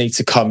guard. I need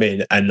to come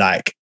in and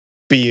like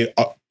be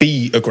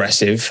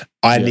aggressive.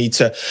 I need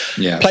to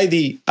play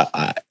the.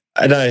 I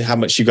don't know how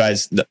much you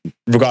guys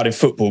regarding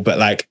football, but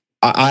like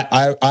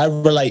I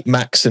relate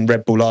Max and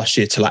Red Bull last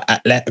year to like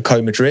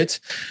Atletico Madrid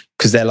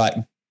because they're like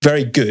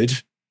very good.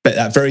 But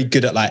they're very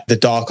good at like the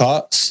dark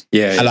arts,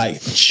 and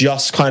like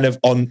just kind of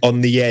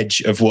on the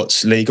edge of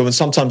what's legal, and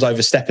sometimes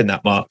overstepping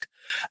that mark.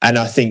 And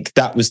I think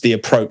that was the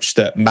approach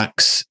that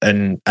Max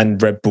and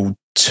Red Bull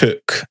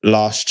took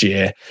last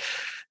year.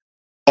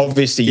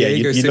 Obviously,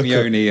 Diego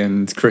Simeone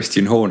and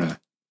Christian Horner.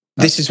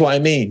 This is what I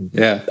mean.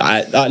 Yeah,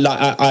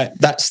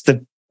 that's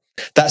the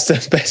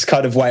best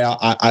kind of way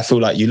I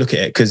feel like you look at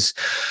it because.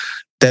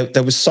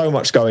 There was so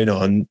much going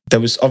on. There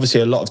was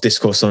obviously a lot of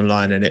discourse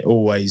online, and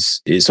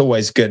it's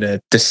always going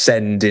to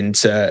descend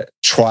into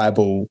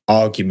tribal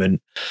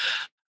argument.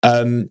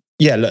 Look,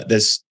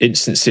 there's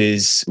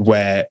instances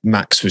where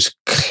Max was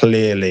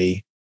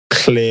clearly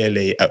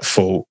at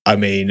fault. I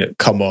mean,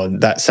 come on,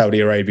 that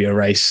Saudi Arabia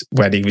race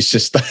when he was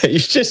just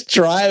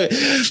driving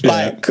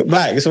like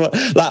Max,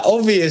 like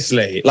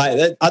obviously,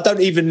 like I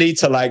don't even need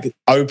to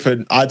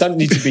I don't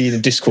need to be in a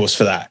discourse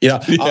for that.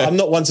 I'm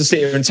not one to sit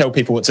here and tell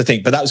people what to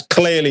think, but that was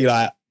clearly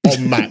like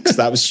on Max.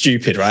 That was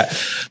stupid, right?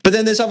 But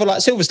then there's other like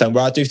Silverstone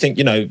where I do think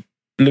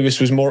Lewis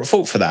was more at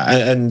fault for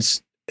that, and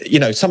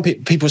some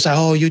people say,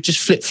 "Oh, you're just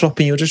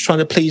flip-flopping. You're just trying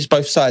to please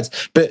both sides."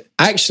 But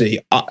actually,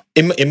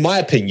 in my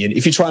opinion,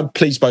 if you try and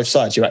please both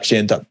sides, you actually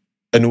end up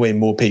annoying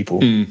more people.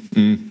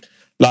 Mm-hmm.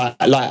 Like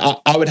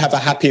I would have a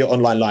happier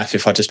online life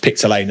if I just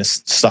picked a lane and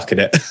stuck in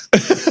it.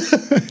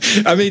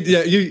 I mean,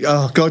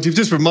 you've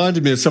just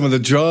reminded me of some of the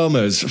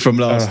dramas from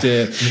last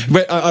year.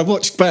 I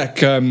watched back,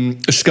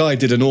 Sky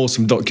did an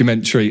awesome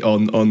documentary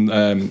on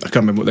I can't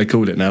remember what they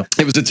called it now.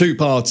 It was a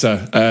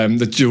two-parter,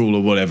 The Duel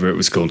or whatever it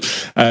was called.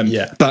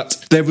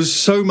 But there was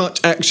so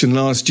much action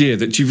last year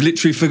that you've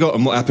literally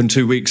forgotten what happened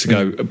 2 weeks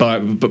ago by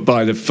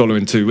the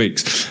following 2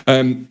 weeks.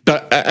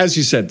 But as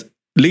you said,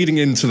 leading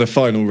into the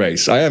final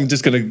race, I'm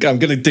going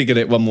to dig at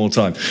it one more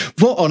time.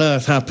 What on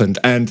earth happened?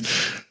 And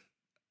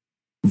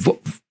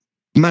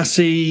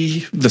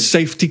Massey, the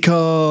safety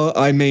car,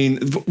 I mean,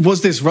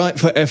 was this right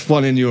for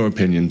F1 in your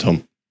opinion,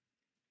 Tom?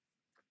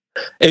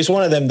 It was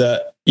one of them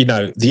that,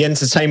 the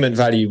entertainment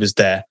value was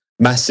there.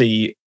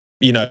 Massey,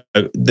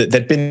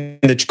 there'd been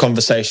the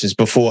conversations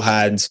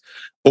beforehand,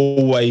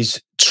 always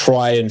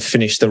try and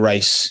finish the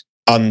race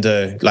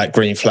under like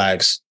green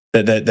flags.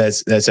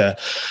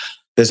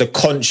 There's a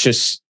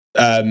conscious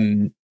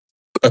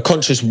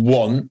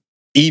want,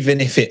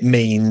 even if it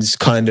means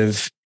kind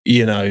of,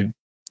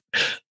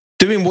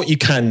 doing what you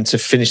can to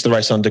finish the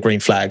race under green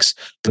flags.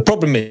 The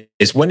problem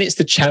is when it's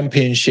the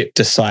championship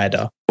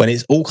decider, when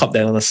it's all come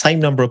down on the same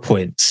number of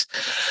points,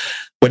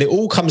 when it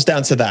all comes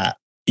down to that,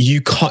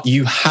 you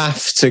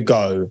have to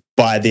go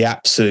by the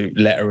absolute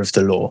letter of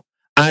the law.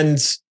 And,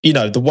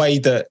 the way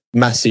that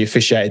Massey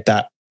officiated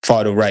that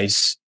final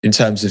race in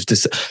terms of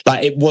this,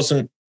 like it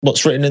wasn't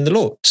what's written in the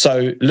law.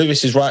 So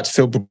Lewis is right to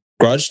feel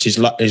begrudged. He's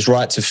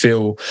right to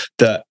feel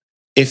that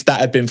if that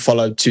had been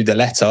followed to the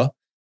letter,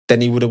 then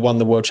he would have won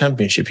the world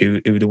championship. He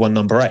would have won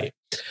number 8.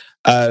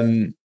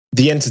 The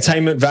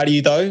entertainment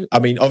value, though, I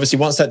mean, obviously,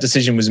 once that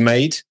decision was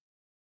made,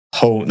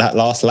 that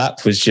last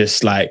lap was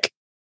just like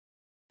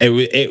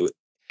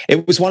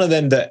it was one of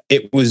them that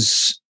it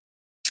was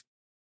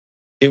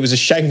a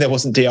shame there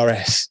wasn't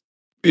DRS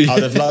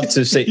I'd have loved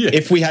to see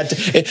if we had.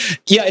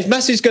 If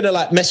Massey's going to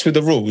like mess with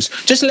the rules,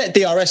 just let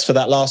DRS for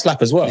that last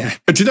lap as well. Yeah.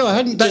 But you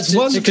know, that's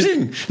one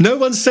thing. No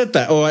one said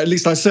that, or at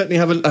least I certainly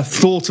haven't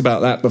thought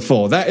about that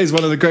before. That is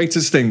one of the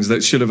greatest things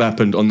that should have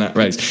happened on that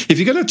race. If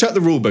you're going to chuck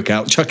the rule book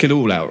out, chuck it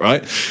all out,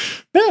 right?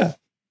 Yeah.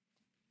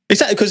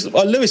 Exactly, because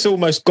Lewis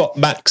almost got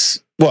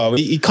Max. Well,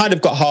 he kind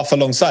of got half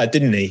alongside,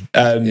 didn't he?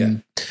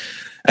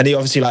 And he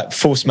obviously like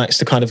forced Max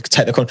to kind of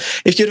take the corner.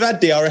 If you'd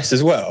have had DRS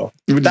as well,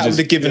 that would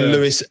have given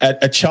Lewis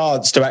a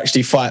chance to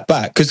actually fight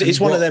back, because it's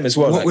one of them as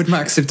well. What would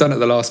Max have done at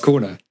the last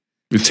corner?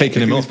 We've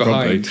taken him off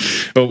probably.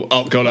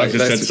 Oh God, I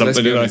just said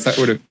something. That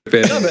would have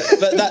been. No,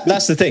 but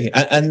that's the thing,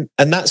 and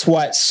that's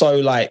why it's so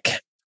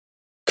like,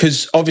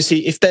 because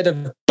obviously if they'd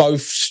have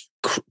both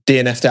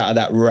DNF'd out of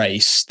that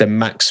race, then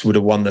Max would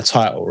have won the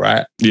title,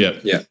 right?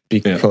 Yeah.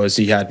 Because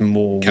he had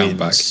more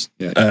wins,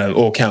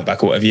 or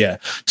countback or whatever. Yeah.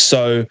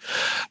 So,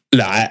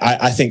 look,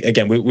 I think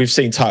again we've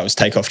seen titles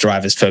take off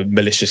drivers for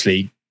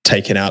maliciously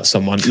taking out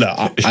someone. Look,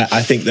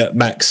 I think that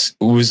Max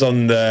was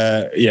on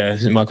the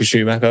Michael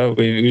Schumacher.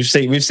 We've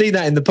seen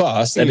that in the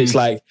past, and it's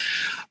like,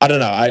 I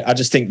don't know. I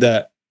just think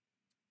that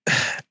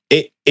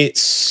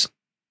it's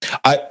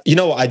you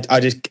know what,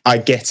 I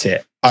get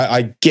it.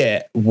 I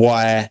get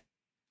why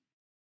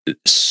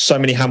so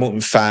many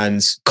Hamilton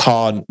fans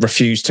can't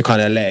refuse to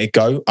kind of let it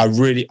go. I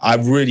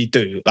really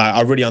do.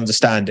 I really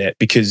understand it,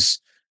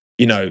 because,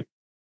 you know,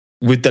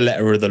 with the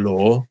letter of the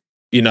law,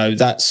 you know,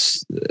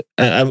 that's,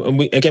 and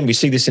we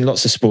see this in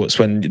lots of sports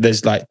when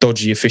there's like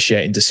dodgy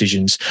officiating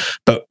decisions,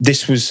 but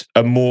this was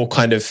a more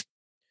kind of,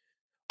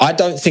 I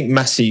don't think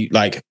Massey,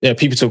 like, you know,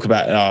 people talk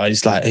about,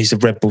 he's a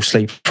Red Bull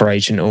sleeper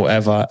agent or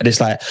whatever. And it's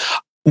like,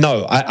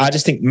 no, I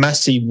just think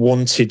Massey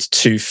wanted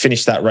to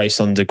finish that race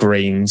on the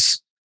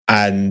greens,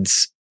 and,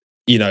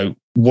 you know,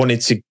 wanted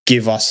to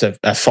give us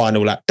a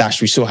final lap dash.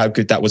 We saw how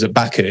good that was at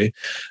Baku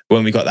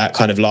when we got that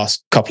kind of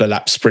last couple of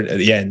laps sprint at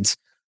the end,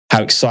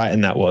 how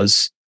exciting that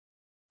was,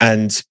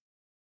 and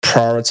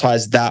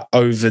prioritize that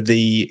over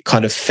the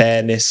kind of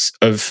fairness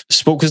of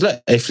sport. Because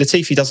look, if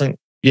Latifi doesn't,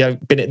 you know,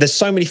 there's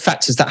so many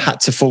factors that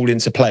had to fall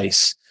into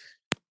place.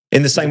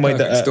 In the same way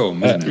that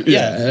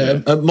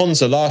at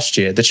Monza last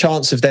year, the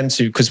chance of them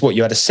two, because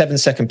you had a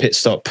 7-second pit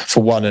stop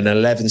for one and an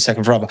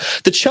 11-second for other.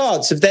 The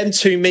chance of them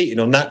two meeting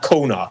on that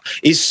corner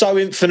is so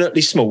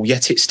infinitely small,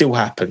 yet it still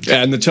happened.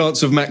 And the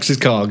chance of Max's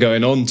car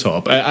going on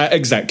top,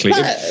 exactly.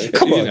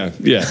 Come on,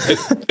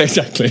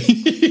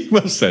 exactly.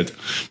 Well said.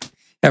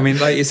 I mean,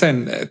 like you're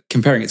saying,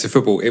 comparing it to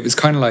football, it was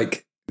kind of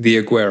like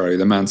the Aguero,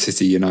 the Man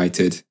City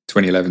United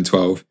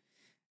 2011-12.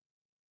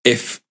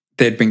 If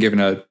they'd been given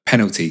a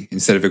penalty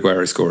instead of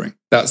Aguero scoring.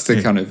 That's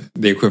the kind of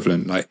the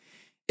equivalent. Like,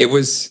 it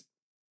was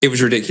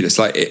ridiculous.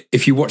 Like,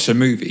 if you watch a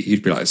movie,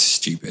 you'd be like, it's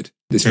stupid.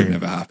 This would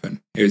never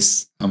happen. It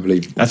was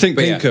unbelievable. I think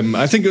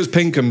I think it was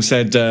Pinkham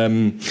said,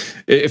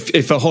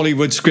 if a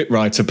Hollywood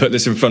scriptwriter put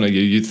this in front of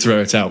you, you'd throw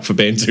it out for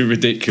being too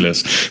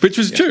ridiculous, which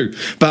was true.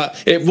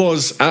 But it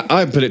was,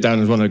 I put it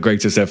down as one of the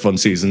greatest F1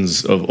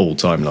 seasons of all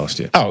time last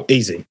year. Oh,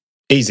 easy.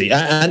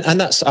 And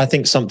that's, I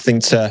think,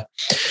 something to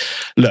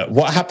look.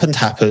 What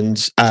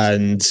happened,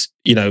 and,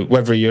 you know,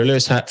 whether you're a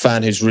Lewis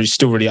fan who's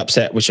still really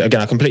upset, which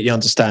again I completely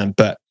understand,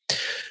 but,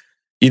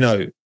 you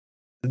know,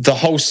 the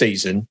whole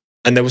season,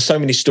 and there were so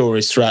many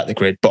stories throughout the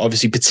grid, but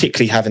obviously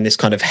particularly having this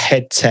kind of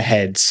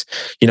head-to-heads,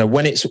 you know,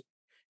 when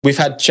we've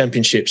had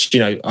championships, you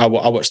know, I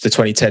watched the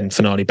 2010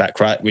 finale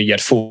back, right, where you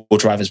had 4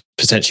 drivers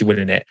potentially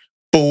winning it.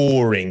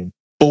 Boring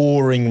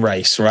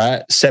race,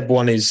 right? Seb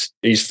won his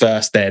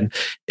first then.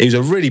 It was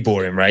a really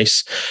boring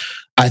race.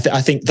 I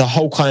think the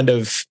whole kind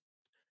of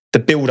the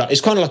build-up,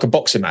 it's kind of like a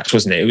boxing match,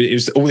 wasn't it? It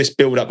was all this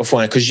build-up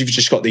beforehand, because you've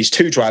just got these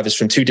 2 drivers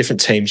from 2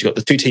 different teams. You've got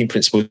the 2 team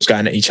principals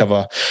going at each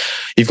other.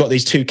 You've got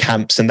these 2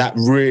 camps, and that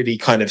really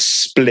kind of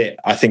split,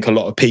 I think, a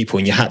lot of people,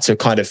 and you had to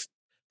kind of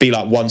be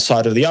like one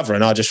side or the other.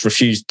 And I just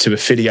refused to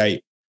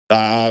affiliate.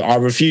 I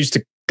refused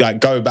to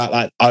go about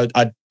like,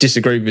 I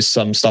disagree with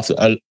some stuff,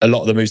 a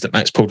lot of the moves that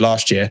Max pulled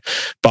last year,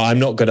 but I'm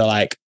not going to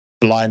like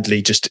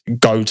blindly just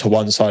go to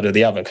one side or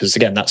the other, because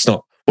again, that's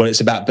not what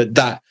it's about. But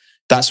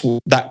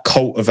that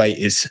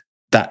cultivates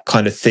that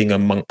kind of thing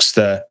amongst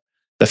the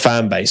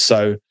fan base.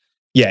 So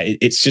yeah,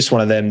 it's just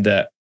one of them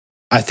that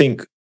I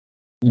think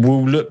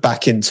we'll look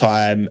back in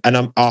time,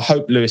 and I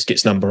hope Lewis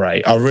gets number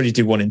 8. I really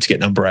do want him to get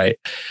number 8,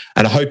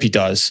 and I hope he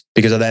does,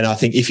 because then I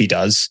think if he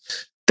does,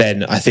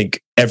 then I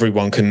think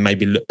everyone can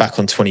maybe look back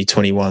on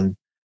 2021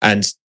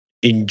 and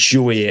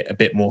enjoy it a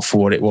bit more for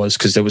what it was,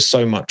 because there was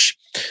so much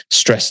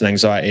stress and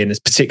anxiety, and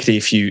particularly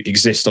if you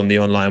exist on the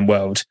online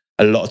world,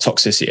 a lot of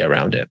toxicity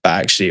around it. But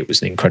actually, it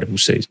was an incredible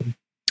season.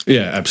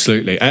 Yeah,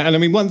 absolutely. And I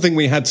mean, one thing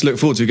we had to look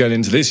forward to going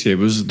into this year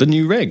was the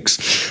new regs,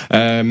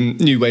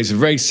 new ways of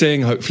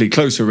racing, hopefully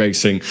closer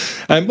racing.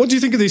 What do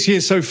you think of this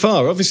year so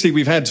far? Obviously,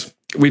 we've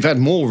had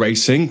more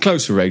racing,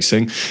 closer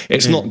racing.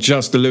 It's not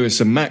just the Lewis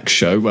and Max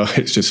show. Well,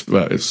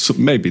 it's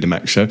maybe the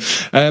Max show.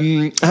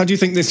 How do you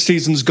think this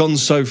season's gone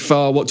so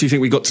far? What do you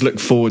think we got to look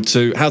forward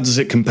to? How does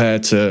it compare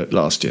to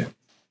last year?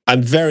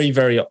 I'm very,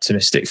 very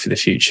optimistic for the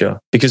future,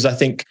 because I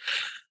think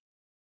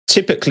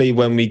typically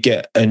when we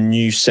get a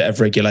new set of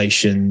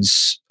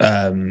regulations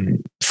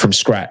from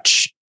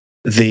scratch,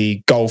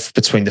 the gulf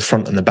between the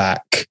front and the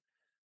back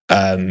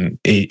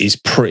is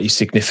pretty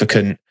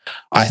significant.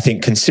 I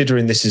think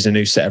considering this is a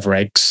new set of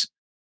regs,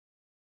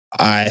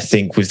 I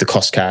think with the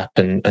cost cap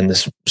and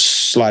the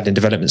sliding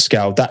development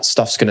scale, that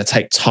stuff's going to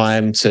take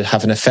time to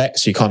have an effect.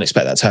 So you can't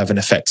expect that to have an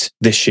effect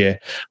this year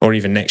or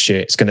even next year.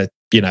 It's going to,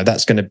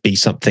 that's going to be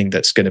something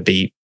that's going to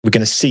be, we're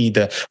going to see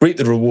reap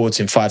the rewards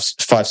in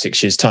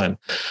 5-6 years time.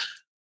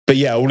 But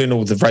yeah, all in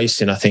all, the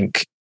racing, I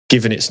think,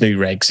 given its new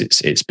regs,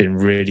 it's been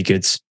really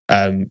good.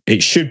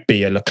 It should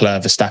be a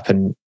Leclerc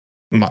Verstappen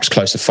much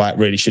closer fight,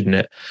 really, shouldn't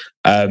it?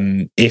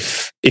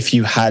 If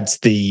you had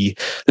the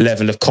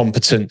level of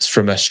competence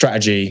from a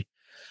strategy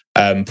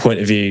point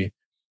of view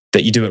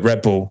that you do at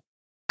Red Bull,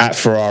 at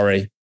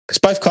Ferrari, because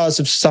both cars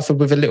have suffered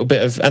with a little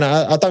bit of, and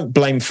I don't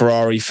blame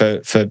Ferrari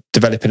for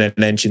developing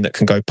an engine that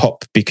can go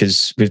pop,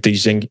 because with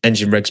these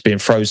engine regs being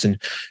frozen,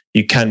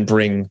 you can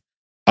bring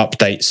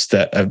updates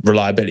that are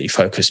reliability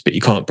focused, but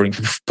you can't bring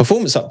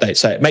performance updates.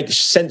 So it makes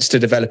sense to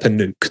develop a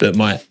nuke that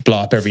might blow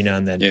up every now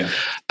and then. Yeah.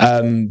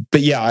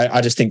 But yeah,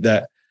 I just think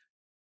that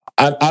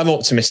I'm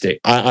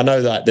optimistic. I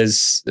know that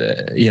there's,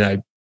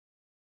 there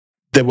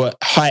were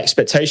high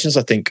expectations.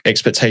 I think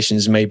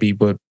expectations maybe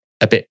were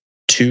a bit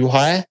too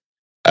high.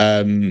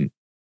 But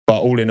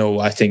all in all,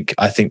 I think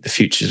the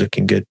future's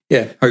looking good.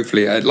 Yeah,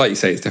 hopefully, like you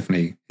say,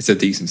 it's a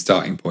decent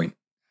starting point.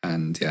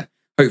 And yeah,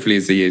 hopefully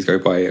as the years go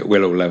by, it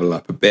will all level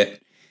up a bit.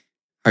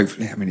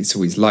 Hopefully, I mean, it's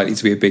always likely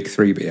to be a big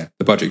 3, but yeah,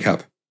 the budget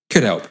cap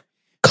could help.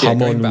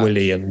 Come on,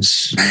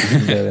 Williams.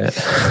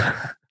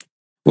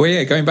 Well,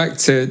 yeah, going back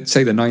to,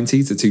 say, the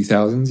 90s, the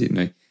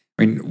 2000s,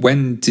 I mean,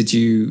 when did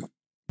you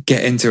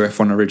get into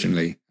F1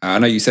 originally? I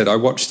know you said, I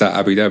watched that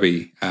Abu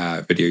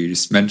Dhabi video you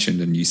just mentioned,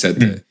 and you said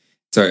that,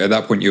 so at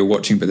that point you were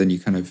watching, but then you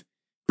kind of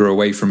grew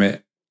away from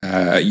it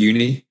at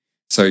uni.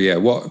 So yeah,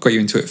 what got you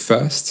into it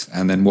first?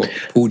 And then what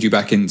pulled you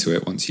back into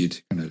it once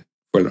you'd kind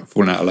of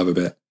fallen out of love a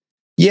bit?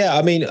 Yeah,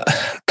 I mean,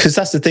 because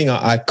that's the thing.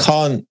 I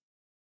can't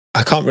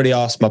really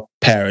ask my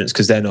parents,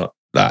 because they're not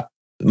that.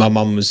 My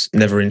mum was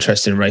never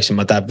interested in racing.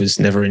 My dad was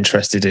never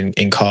interested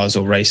in cars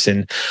or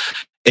racing.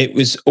 It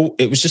was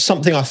just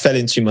something I fell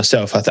into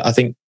myself. I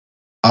think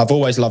I've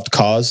always loved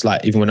cars.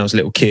 Like even when I was a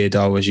little kid,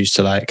 I always used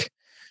to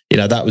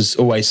that was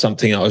always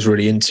something I was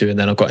really into. And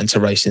then I got into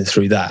racing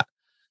through that.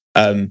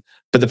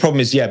 But the problem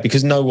is,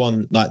 because no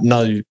one, like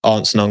no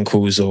aunts and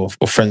uncles or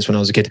friends when I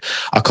was a kid,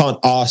 I can't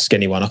ask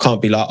anyone. I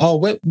can't be like, oh,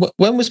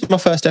 when was my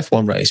first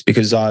F1 race?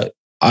 Because I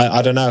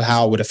don't know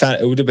how I would have found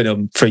it. It would have been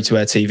on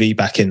free-to-air TV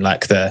back in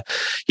like the,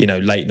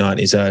 late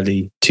 90s,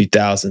 early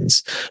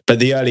 2000s. But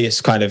the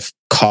earliest kind of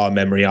car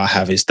memory I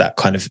have is that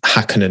kind of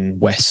Hakkinen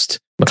West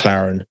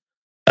McLaren,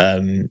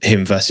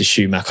 him versus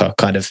Schumacher,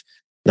 kind of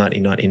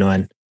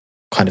 1999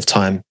 kind of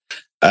time.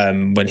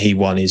 When he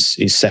won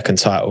his second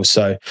title.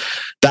 So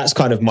that's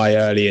kind of my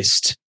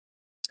earliest.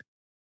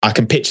 I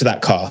can picture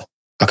that car.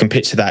 I can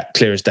picture that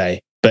clear as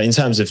day. But in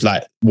terms of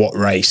like what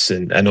race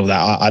and all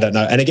that, I don't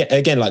know. And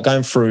again, like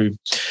going through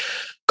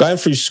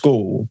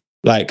school,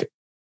 like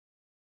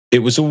it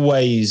was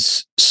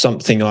always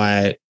something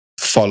I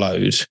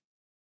followed.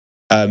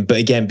 But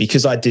again,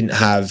 because I didn't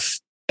have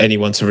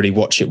anyone to really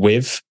watch it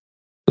with,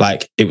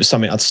 like it was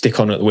something I'd stick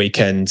on at the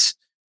weekend.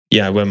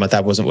 When my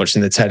dad wasn't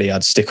watching the telly,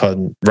 I'd stick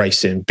on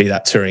racing, be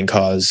that touring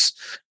cars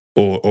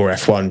or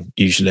F1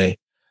 usually,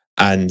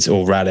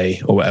 or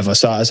rally or whatever.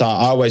 So I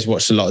always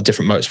watched a lot of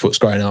different motorsports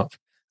growing up.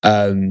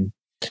 And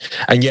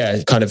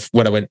yeah, kind of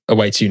when I went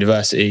away to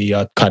university,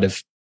 I kind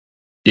of,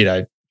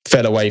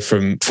 fell away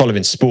from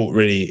following sport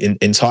really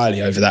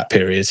entirely over that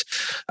period.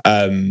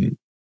 And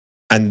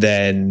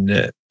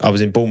then I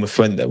was in Bournemouth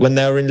when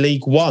they were in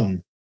League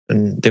One.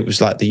 And it was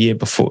like the year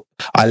before.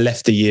 I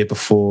left the year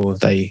before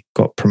they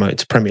got promoted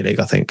to Premier League,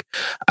 I think.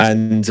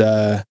 And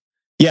I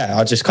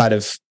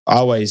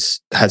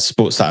always had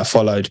sports that I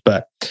followed,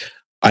 but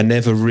I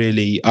never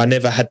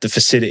had the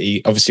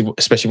facility, obviously,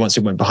 especially once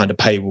it went behind a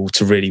paywall,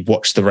 to really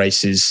watch the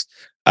races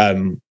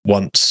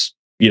once,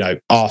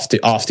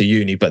 after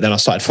uni. But then I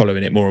started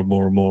following it more and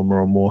more and more and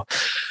more and more.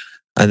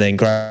 And then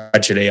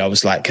gradually I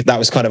was like, that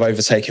was kind of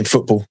overtaking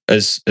football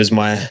as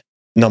my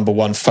number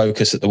one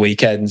focus at the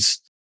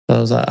weekends. I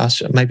was like,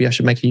 maybe I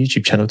should make a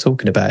YouTube channel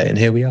talking about it, and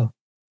here we are.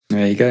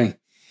 There you go.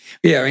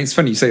 Yeah, I mean, it's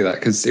funny you say that,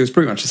 because it was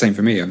pretty much the same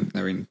for me. I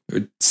mean,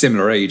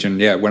 similar age, and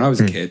yeah, when I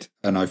was a kid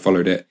and I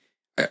followed it,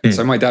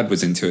 so my dad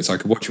was into it, so I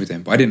could watch with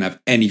him, but I didn't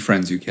have any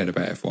friends who cared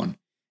about F1.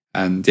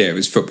 And yeah, it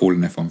was football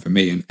and F1 for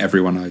me, and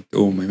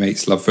all my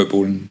mates love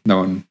football, and no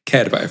one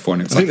cared about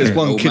F1. I think there's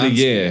one kid a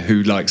year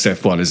who likes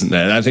F1, isn't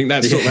there? I think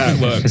that's sort of how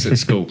it works at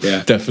school.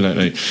 Yeah,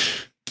 definitely.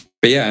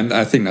 But yeah, and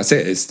I think that's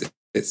it.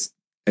 It's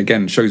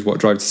again, shows what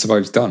Drive to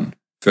Survive's done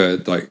for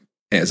like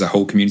it as a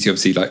whole community.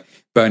 Obviously, like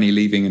Bernie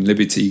leaving and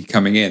Liberty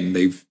coming in,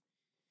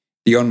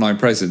 the online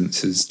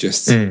presence has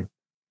just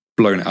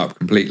blown it up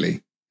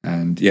completely.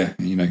 And yeah,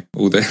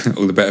 all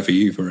the better for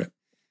you for it.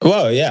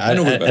 Well, yeah,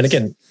 and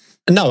again,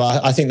 no,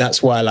 I think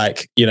that's why,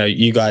 like,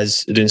 you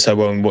guys are doing so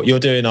well in what you're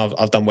doing.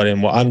 I've done well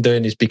in what I'm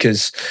doing, is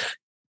because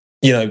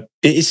it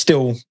is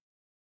still,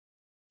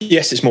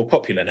 yes, it's more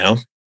popular now,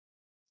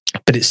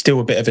 but it's still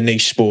a bit of a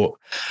niche sport.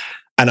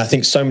 And I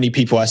think so many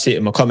people, I see it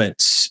in my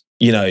comments,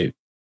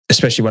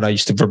 especially when I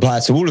used to reply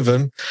to all of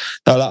them,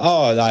 they're like,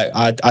 oh, like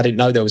I didn't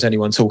know there was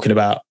anyone talking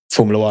about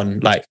Formula One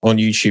like on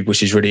YouTube,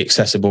 which is really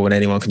accessible, and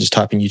anyone can just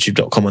type in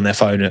youtube.com on their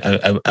phone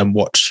and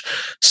watch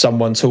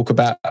someone talk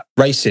about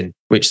racing,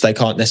 which they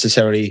can't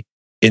necessarily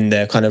in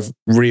their kind of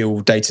real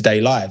day-to-day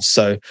lives.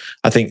 So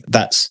I think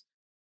that's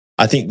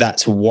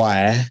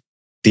why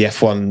the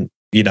F1,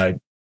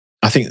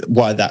 I think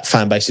why that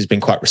fan base has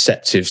been quite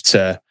receptive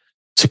to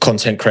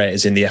content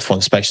creators in the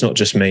F1 space, not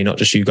just me, not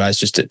just you guys,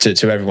 just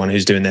to everyone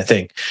who's doing their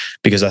thing.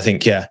 Because I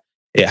think, it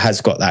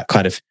has got that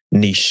kind of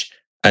niche,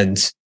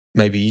 and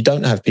maybe you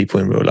don't have people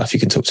in real life you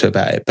can talk to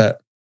about it, but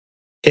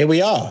here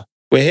we are.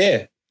 We're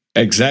here.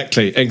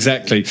 Exactly.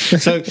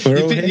 So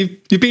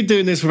you've been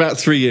doing this for about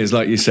 3 years,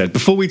 like you said.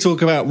 Before we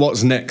talk about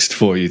what's next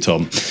for you,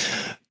 Tom,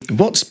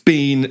 what's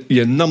been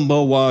your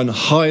number one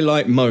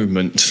highlight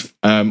moment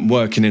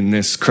working in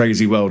this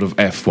crazy world of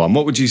F1?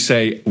 What would you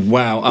say,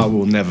 wow, I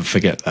will never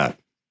forget that?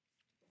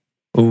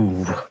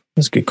 Ooh,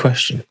 that's a good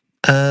question.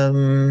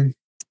 Because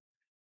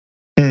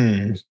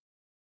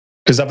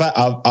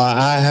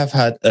I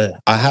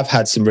have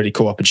had some really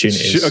cool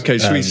opportunities. Okay,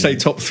 should we say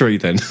top three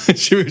then?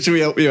 should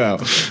we help you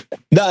out?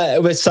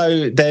 No,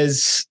 so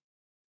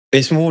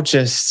it's more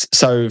just,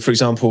 so for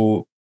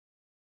example,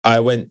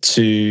 I went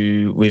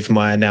with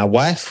my now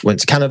wife, went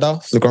to Canada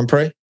for the Grand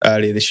Prix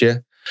earlier this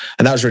year.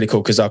 And that was really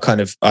cool because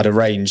I'd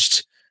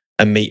arranged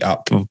a meet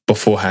up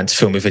beforehand to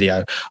film a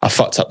video. I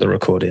fucked up the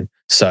recording,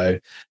 so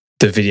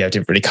the video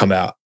didn't really come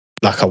out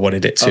like I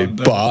wanted it to.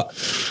 No.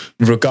 But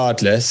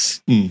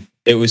regardless,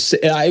 it was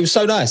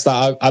so nice.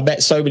 Like I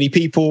met so many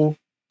people.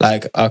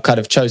 Like I kind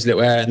of chose a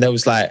little area, and there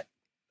was like,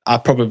 I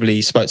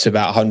probably spoke to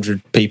about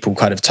 100 people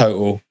kind of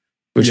total,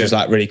 which was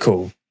like really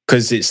cool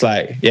because it's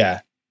like,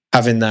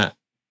 having that.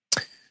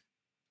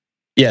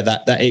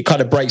 That it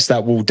kind of breaks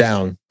that wall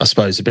down, I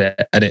suppose, a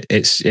bit. And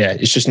it's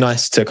just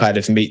nice to kind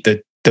of meet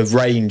the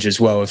range as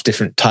well of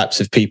different types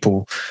of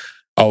people,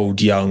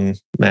 old, young,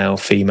 male,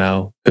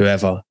 female,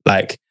 whoever,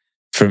 like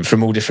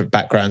from all different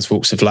backgrounds,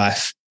 walks of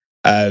life.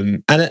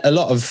 And a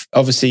lot of,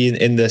 obviously,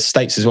 in the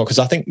States as well, because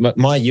I think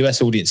my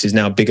US audience is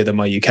now bigger than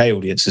my UK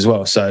audience as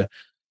well. So,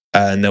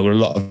 and there were a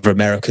lot of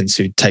Americans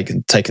who'd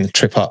taken the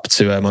trip up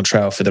to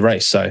Montreal for the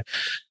race. So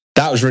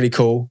that was really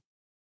cool.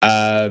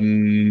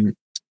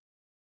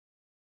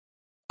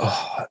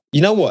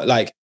 You know what?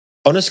 Like,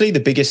 honestly, the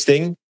biggest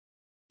thing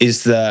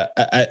is that,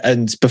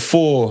 and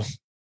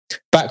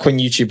back when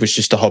YouTube was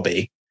just a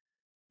hobby,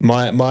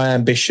 my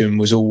ambition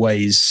was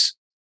always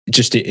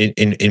just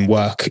in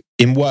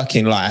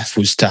working life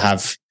was to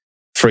have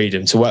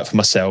freedom, to work for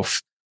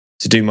myself,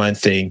 to do my own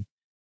thing.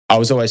 I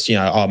was always,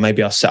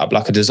 maybe I'll set up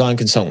like a design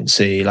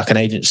consultancy, like an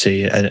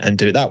agency, and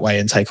do it that way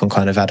and take on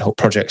kind of ad hoc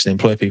projects and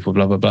employ people,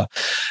 blah, blah, blah.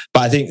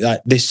 But I think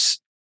that this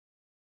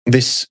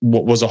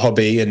what was a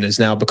hobby and has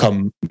now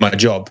become my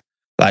job.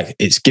 Like,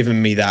 it's given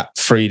me that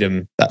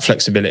freedom, that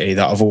flexibility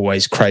that I've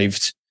always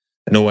craved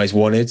and always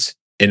wanted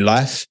in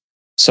life.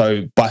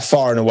 So by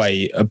far and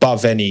away,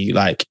 above any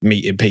like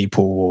meeting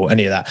people or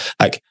any of that,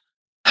 like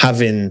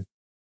having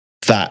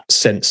that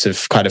sense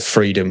of kind of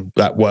freedom,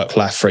 that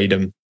work-life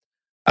freedom,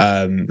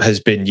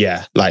 has been,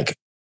 like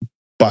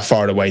by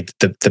far and away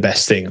the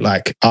best thing.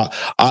 Like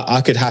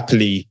I could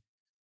happily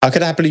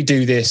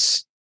do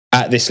this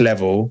at this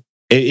level.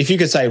 If you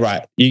could say,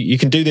 right, you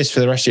can do this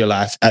for the rest of your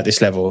life at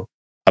this level,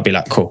 I'd be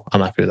like, cool,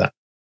 I'm happy with that.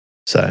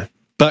 So,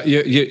 but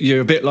you're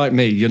a bit like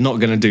me. You're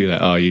not going to do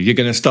that, are you? You're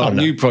going to start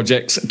new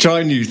projects,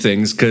 try new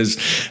things, because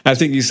I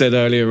think you said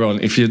earlier on,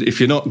 if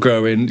you're not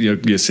growing,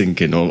 you're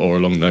sinking, or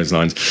along those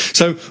lines.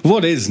 So,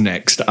 what is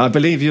next? I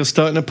believe you're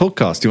starting a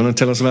podcast. Do you want to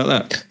tell us about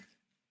that?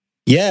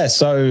 Yeah.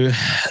 So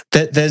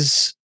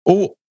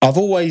I've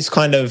always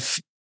kind of,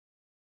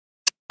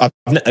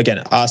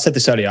 again, I said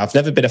this earlier, I've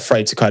never been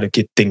afraid to kind of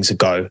give things a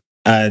go.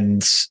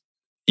 And,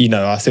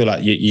 I feel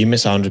like you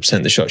miss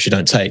 100% the shots you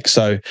don't take.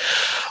 So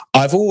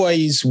I've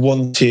always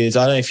wanted,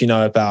 I don't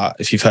know if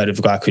if you've heard of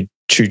a guy called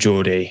True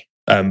Geordie,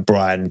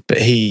 Brian, but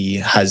he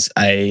has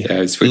a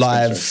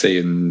live...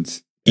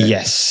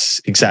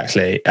 Yes,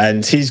 exactly.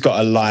 And he's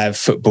got a live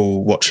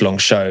football watch-along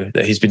show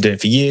that he's been doing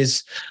for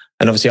years.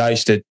 And obviously I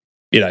used to,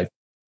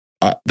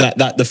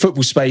 that the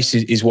football space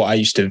is what I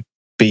used to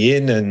be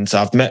in. And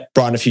I've met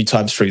Brian a few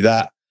times through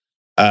that.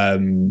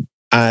 And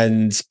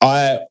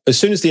as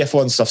soon as the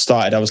F1 stuff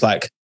started, I was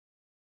like,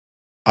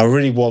 I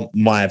really want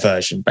my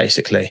version,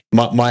 basically.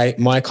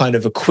 My kind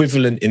of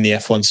equivalent in the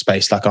F1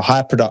 space, like a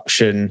high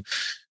production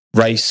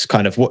race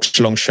kind of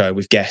watch-along show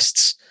with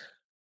guests,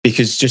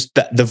 because just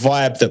the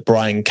vibe that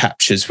Brian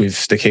captures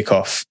with the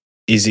kickoff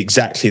is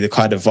exactly the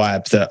kind of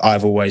vibe that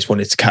I've always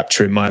wanted to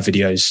capture in my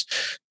videos,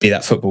 be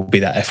that football, be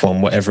that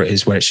F1, whatever it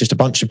is, where it's just a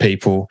bunch of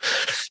people,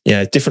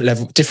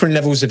 different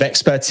levels of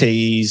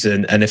expertise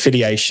and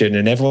affiliation,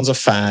 and everyone's a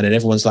fan, and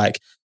everyone's like,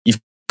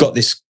 you've got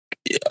this,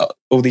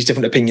 all these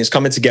different opinions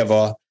coming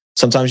together.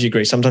 Sometimes you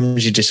agree,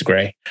 sometimes you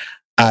disagree.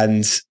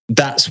 And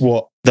that's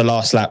what the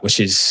last lap, which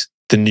is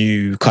the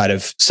new kind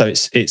of, so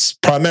it's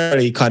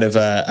primarily kind of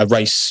a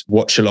race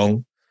watch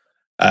along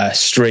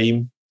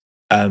stream,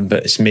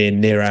 but it's me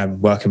and Niram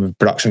working with a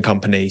production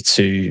company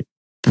to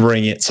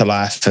bring it to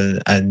life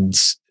and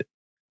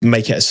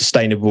make it a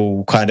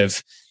sustainable kind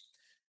of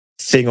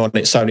thing on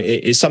its own.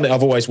 It's something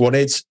I've always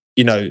wanted.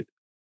 You know,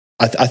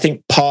 I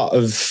think part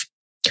of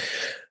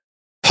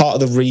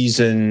the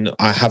reason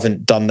I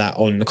haven't done that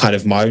on kind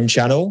of my own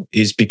channel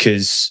is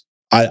because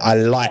I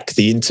like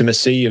the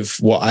intimacy of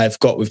what I've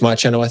got with my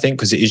channel, I think,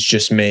 because it is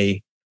just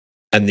me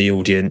and the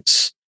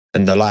audience,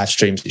 and the live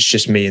streams, it's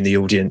just me and the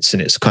audience,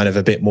 and it's kind of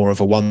a bit more of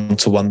a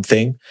one-to-one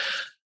thing.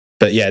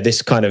 But yeah,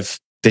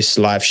 this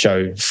live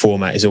show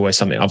format is always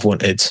something I've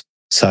wanted.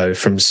 So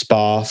from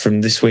Spa, from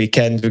this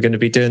weekend, we're going to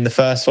be doing the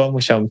first one,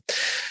 which I'm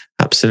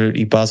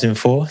absolutely buzzing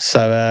for.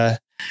 So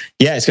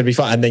yeah, it's going to be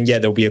fun. And then, yeah,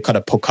 there'll be a kind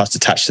of podcast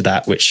attached to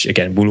that, which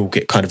again, will all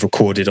get kind of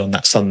recorded on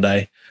that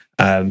Sunday.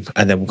 And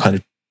then we'll kind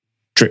of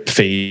drip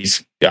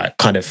feeds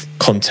kind of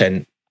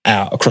content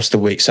out across the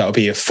week. So it'll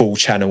be a full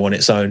channel on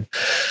its own.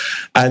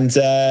 And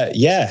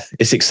yeah,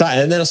 it's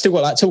exciting. And then I've still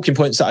got like talking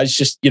points that I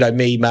just, you know,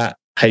 me, Matt,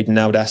 Hayden,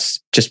 Naldas,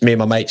 just me and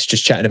my mates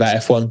just chatting about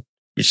F1,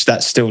 which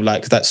that's still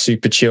like, that's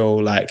super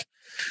chill. Like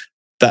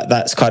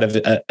that's kind of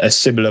a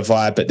similar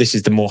vibe, but this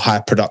is the more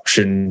high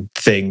production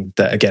thing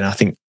that, again, I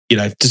think, you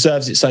know,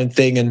 deserves its own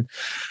thing. And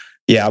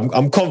yeah,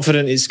 I'm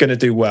confident it's going to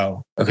do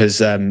well,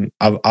 because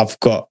I've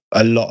got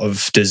a lot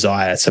of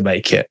desire to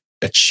make it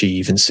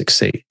achieve and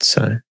succeed.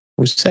 So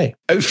we'll see.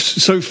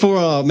 So for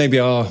our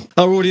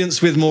audience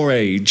with more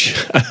age,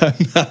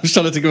 I was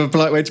trying to think of a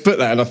polite way to put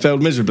that, and I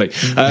failed miserably.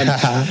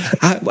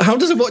 How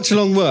does a watch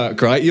along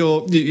work? Right,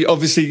 you're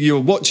obviously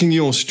watching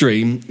your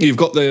stream. You've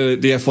got the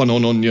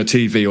F1 on your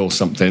TV or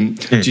something.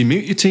 Do you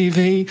mute your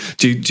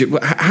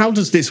TV? How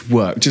does this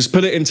work? Just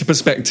put it into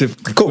perspective.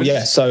 Cool.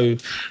 Yeah. So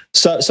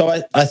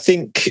I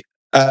think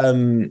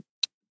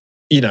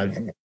you know.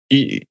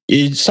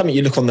 It's something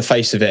you look on the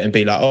face of it and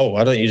be like, oh,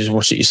 why don't you just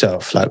watch it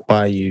yourself? Like, why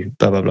are you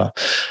blah, blah, blah.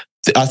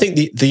 I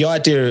think the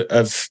idea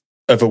of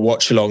a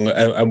watch along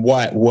and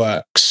why it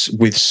works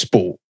with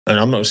sport, and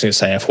I'm not just going to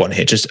say F1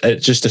 here,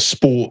 just a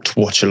sport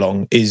watch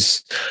along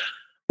is,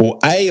 well,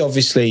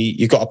 obviously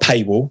you've got a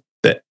paywall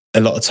that a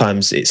lot of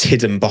times it's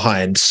hidden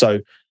behind. So,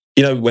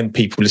 you know, when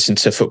people listen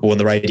to football on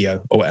the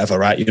radio or whatever,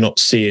 right? You're not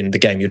seeing the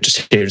game, you're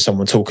just hearing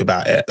someone talk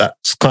about it.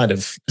 That's kind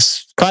of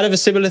a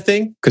similar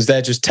thing, because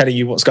they're just telling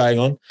you what's going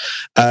on.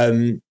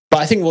 But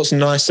I think what's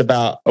nice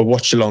about a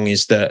watch along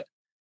is that,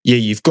 yeah,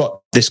 you've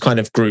got this kind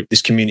of group,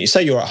 this community.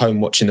 Say you're at home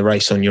watching the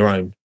race on your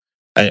own,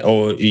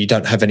 or you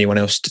don't have anyone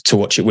else to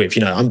watch it with.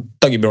 You know,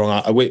 don't get me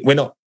wrong, we're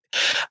not.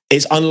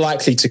 It's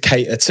unlikely to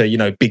cater to, you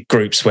know, big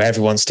groups where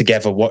everyone's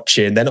together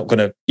watching. They're not going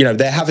to, you know,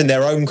 they're having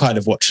their own kind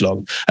of watch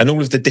along, and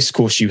all of the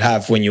discourse you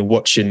have when you're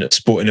watching a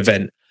sporting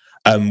event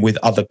with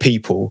other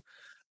people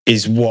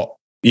is what,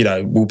 you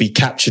know, will be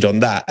captured on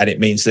that. And it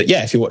means that,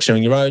 yeah, if you're watching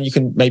on your own, you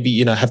can maybe,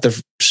 you know, have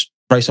the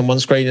race on one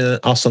screen and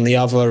us on the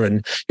other,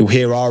 and you'll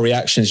hear our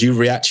reactions, you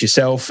react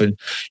yourself, and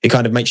it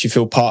kind of makes you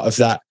feel part of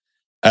that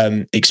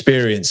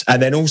experience.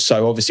 And then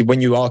also, obviously, when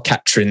you are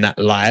capturing that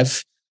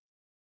live,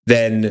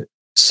 then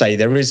say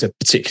there is a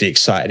particularly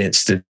exciting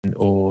incident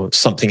or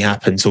something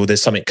happens or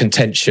there's something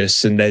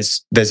contentious and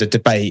there's a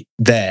debate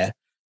there,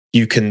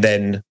 you can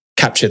then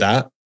capture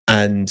that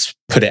and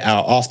put it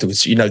out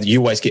afterwards. You know, you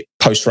always get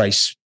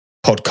post-race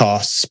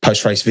podcasts,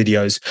 post-race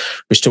videos,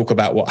 which talk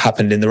about what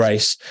happened in the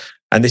race.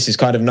 And this is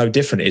kind of no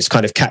different. It's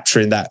kind of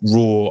capturing that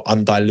raw,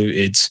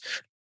 undiluted,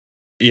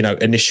 you know,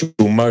 initial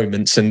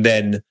moments. And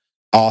then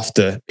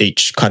after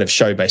each kind of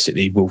show,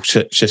 basically, we'll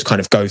just kind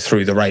of go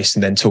through the race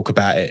and then talk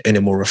about it in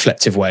a more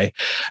reflective way.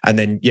 And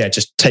then, yeah,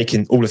 just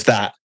taking all of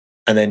that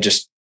and then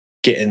just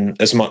getting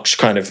as much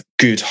kind of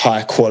good,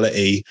 high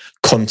quality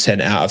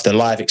content out of the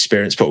live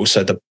experience, but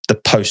also the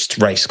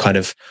post-race kind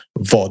of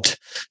VOD.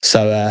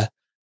 So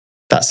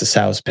that's the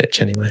sales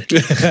pitch anyway.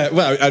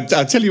 Well,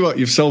 I'll tell you what,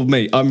 you've sold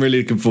me. I'm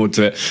really looking forward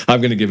to it. I'm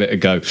going to give it a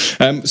go.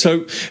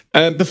 So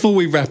before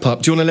we wrap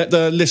up, do you want to let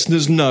the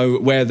listeners know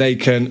where they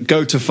can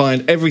go to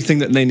find everything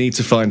that they need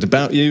to find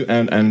about you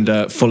and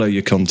follow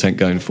your content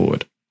going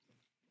forward?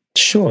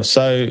 Sure.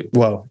 So,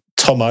 well,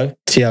 Tommo,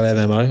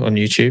 Tommo on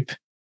YouTube,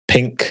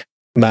 Pink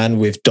Man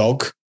with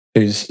Dog,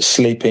 who's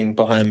sleeping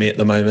behind me at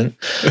the moment.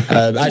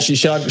 Actually,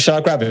 shall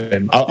I grab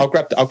him? I'll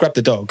grab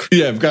the dog.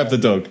 Yeah, grab the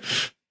dog.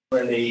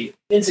 Really,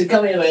 Vincent,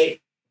 come here,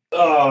 mate.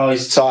 Oh,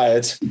 he's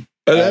tired.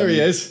 Oh, there he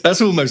is. That's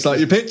almost like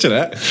your picture,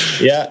 that.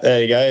 Yeah,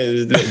 there you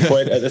go. The little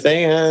point at the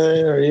thing.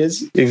 There he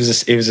is. He was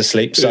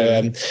asleep. So,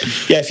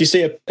 yeah, if you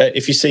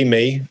see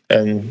me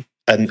and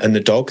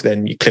the dog,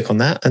 then you click on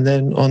that, and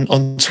then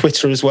on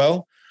Twitter as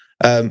well,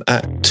 at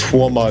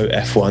Tommo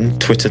F1,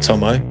 Twitter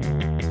Tommo.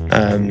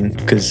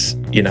 Because,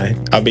 you know,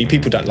 I mean,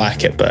 people don't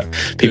like it, but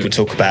people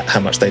talk about how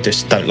much they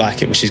just don't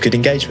like it, which is good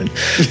engagement.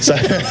 So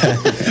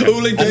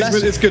all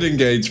engagement is good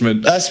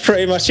engagement. That's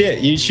pretty much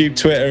it. YouTube,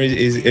 Twitter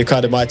is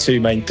kind of my two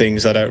main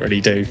things. I don't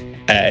really do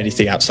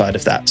anything outside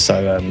of that.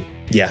 So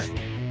yeah.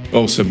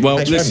 Awesome. Well,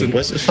 listen,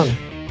 it's fun.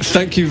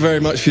 thank you very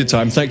much for your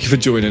time. Thank you for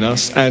joining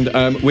us,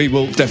 and we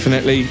will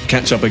definitely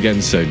catch up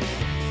again soon.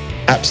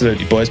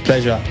 Absolutely, boys.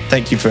 Pleasure.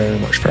 Thank you very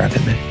much for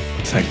having me.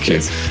 Thank you.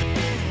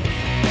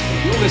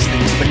 You're listening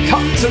to the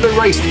Cut to the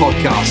Race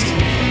podcast.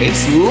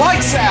 It's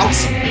lights out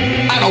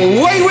and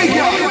away we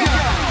go.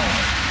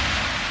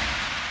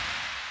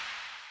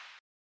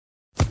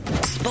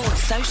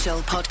 Sports Social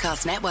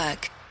Podcast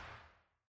Network.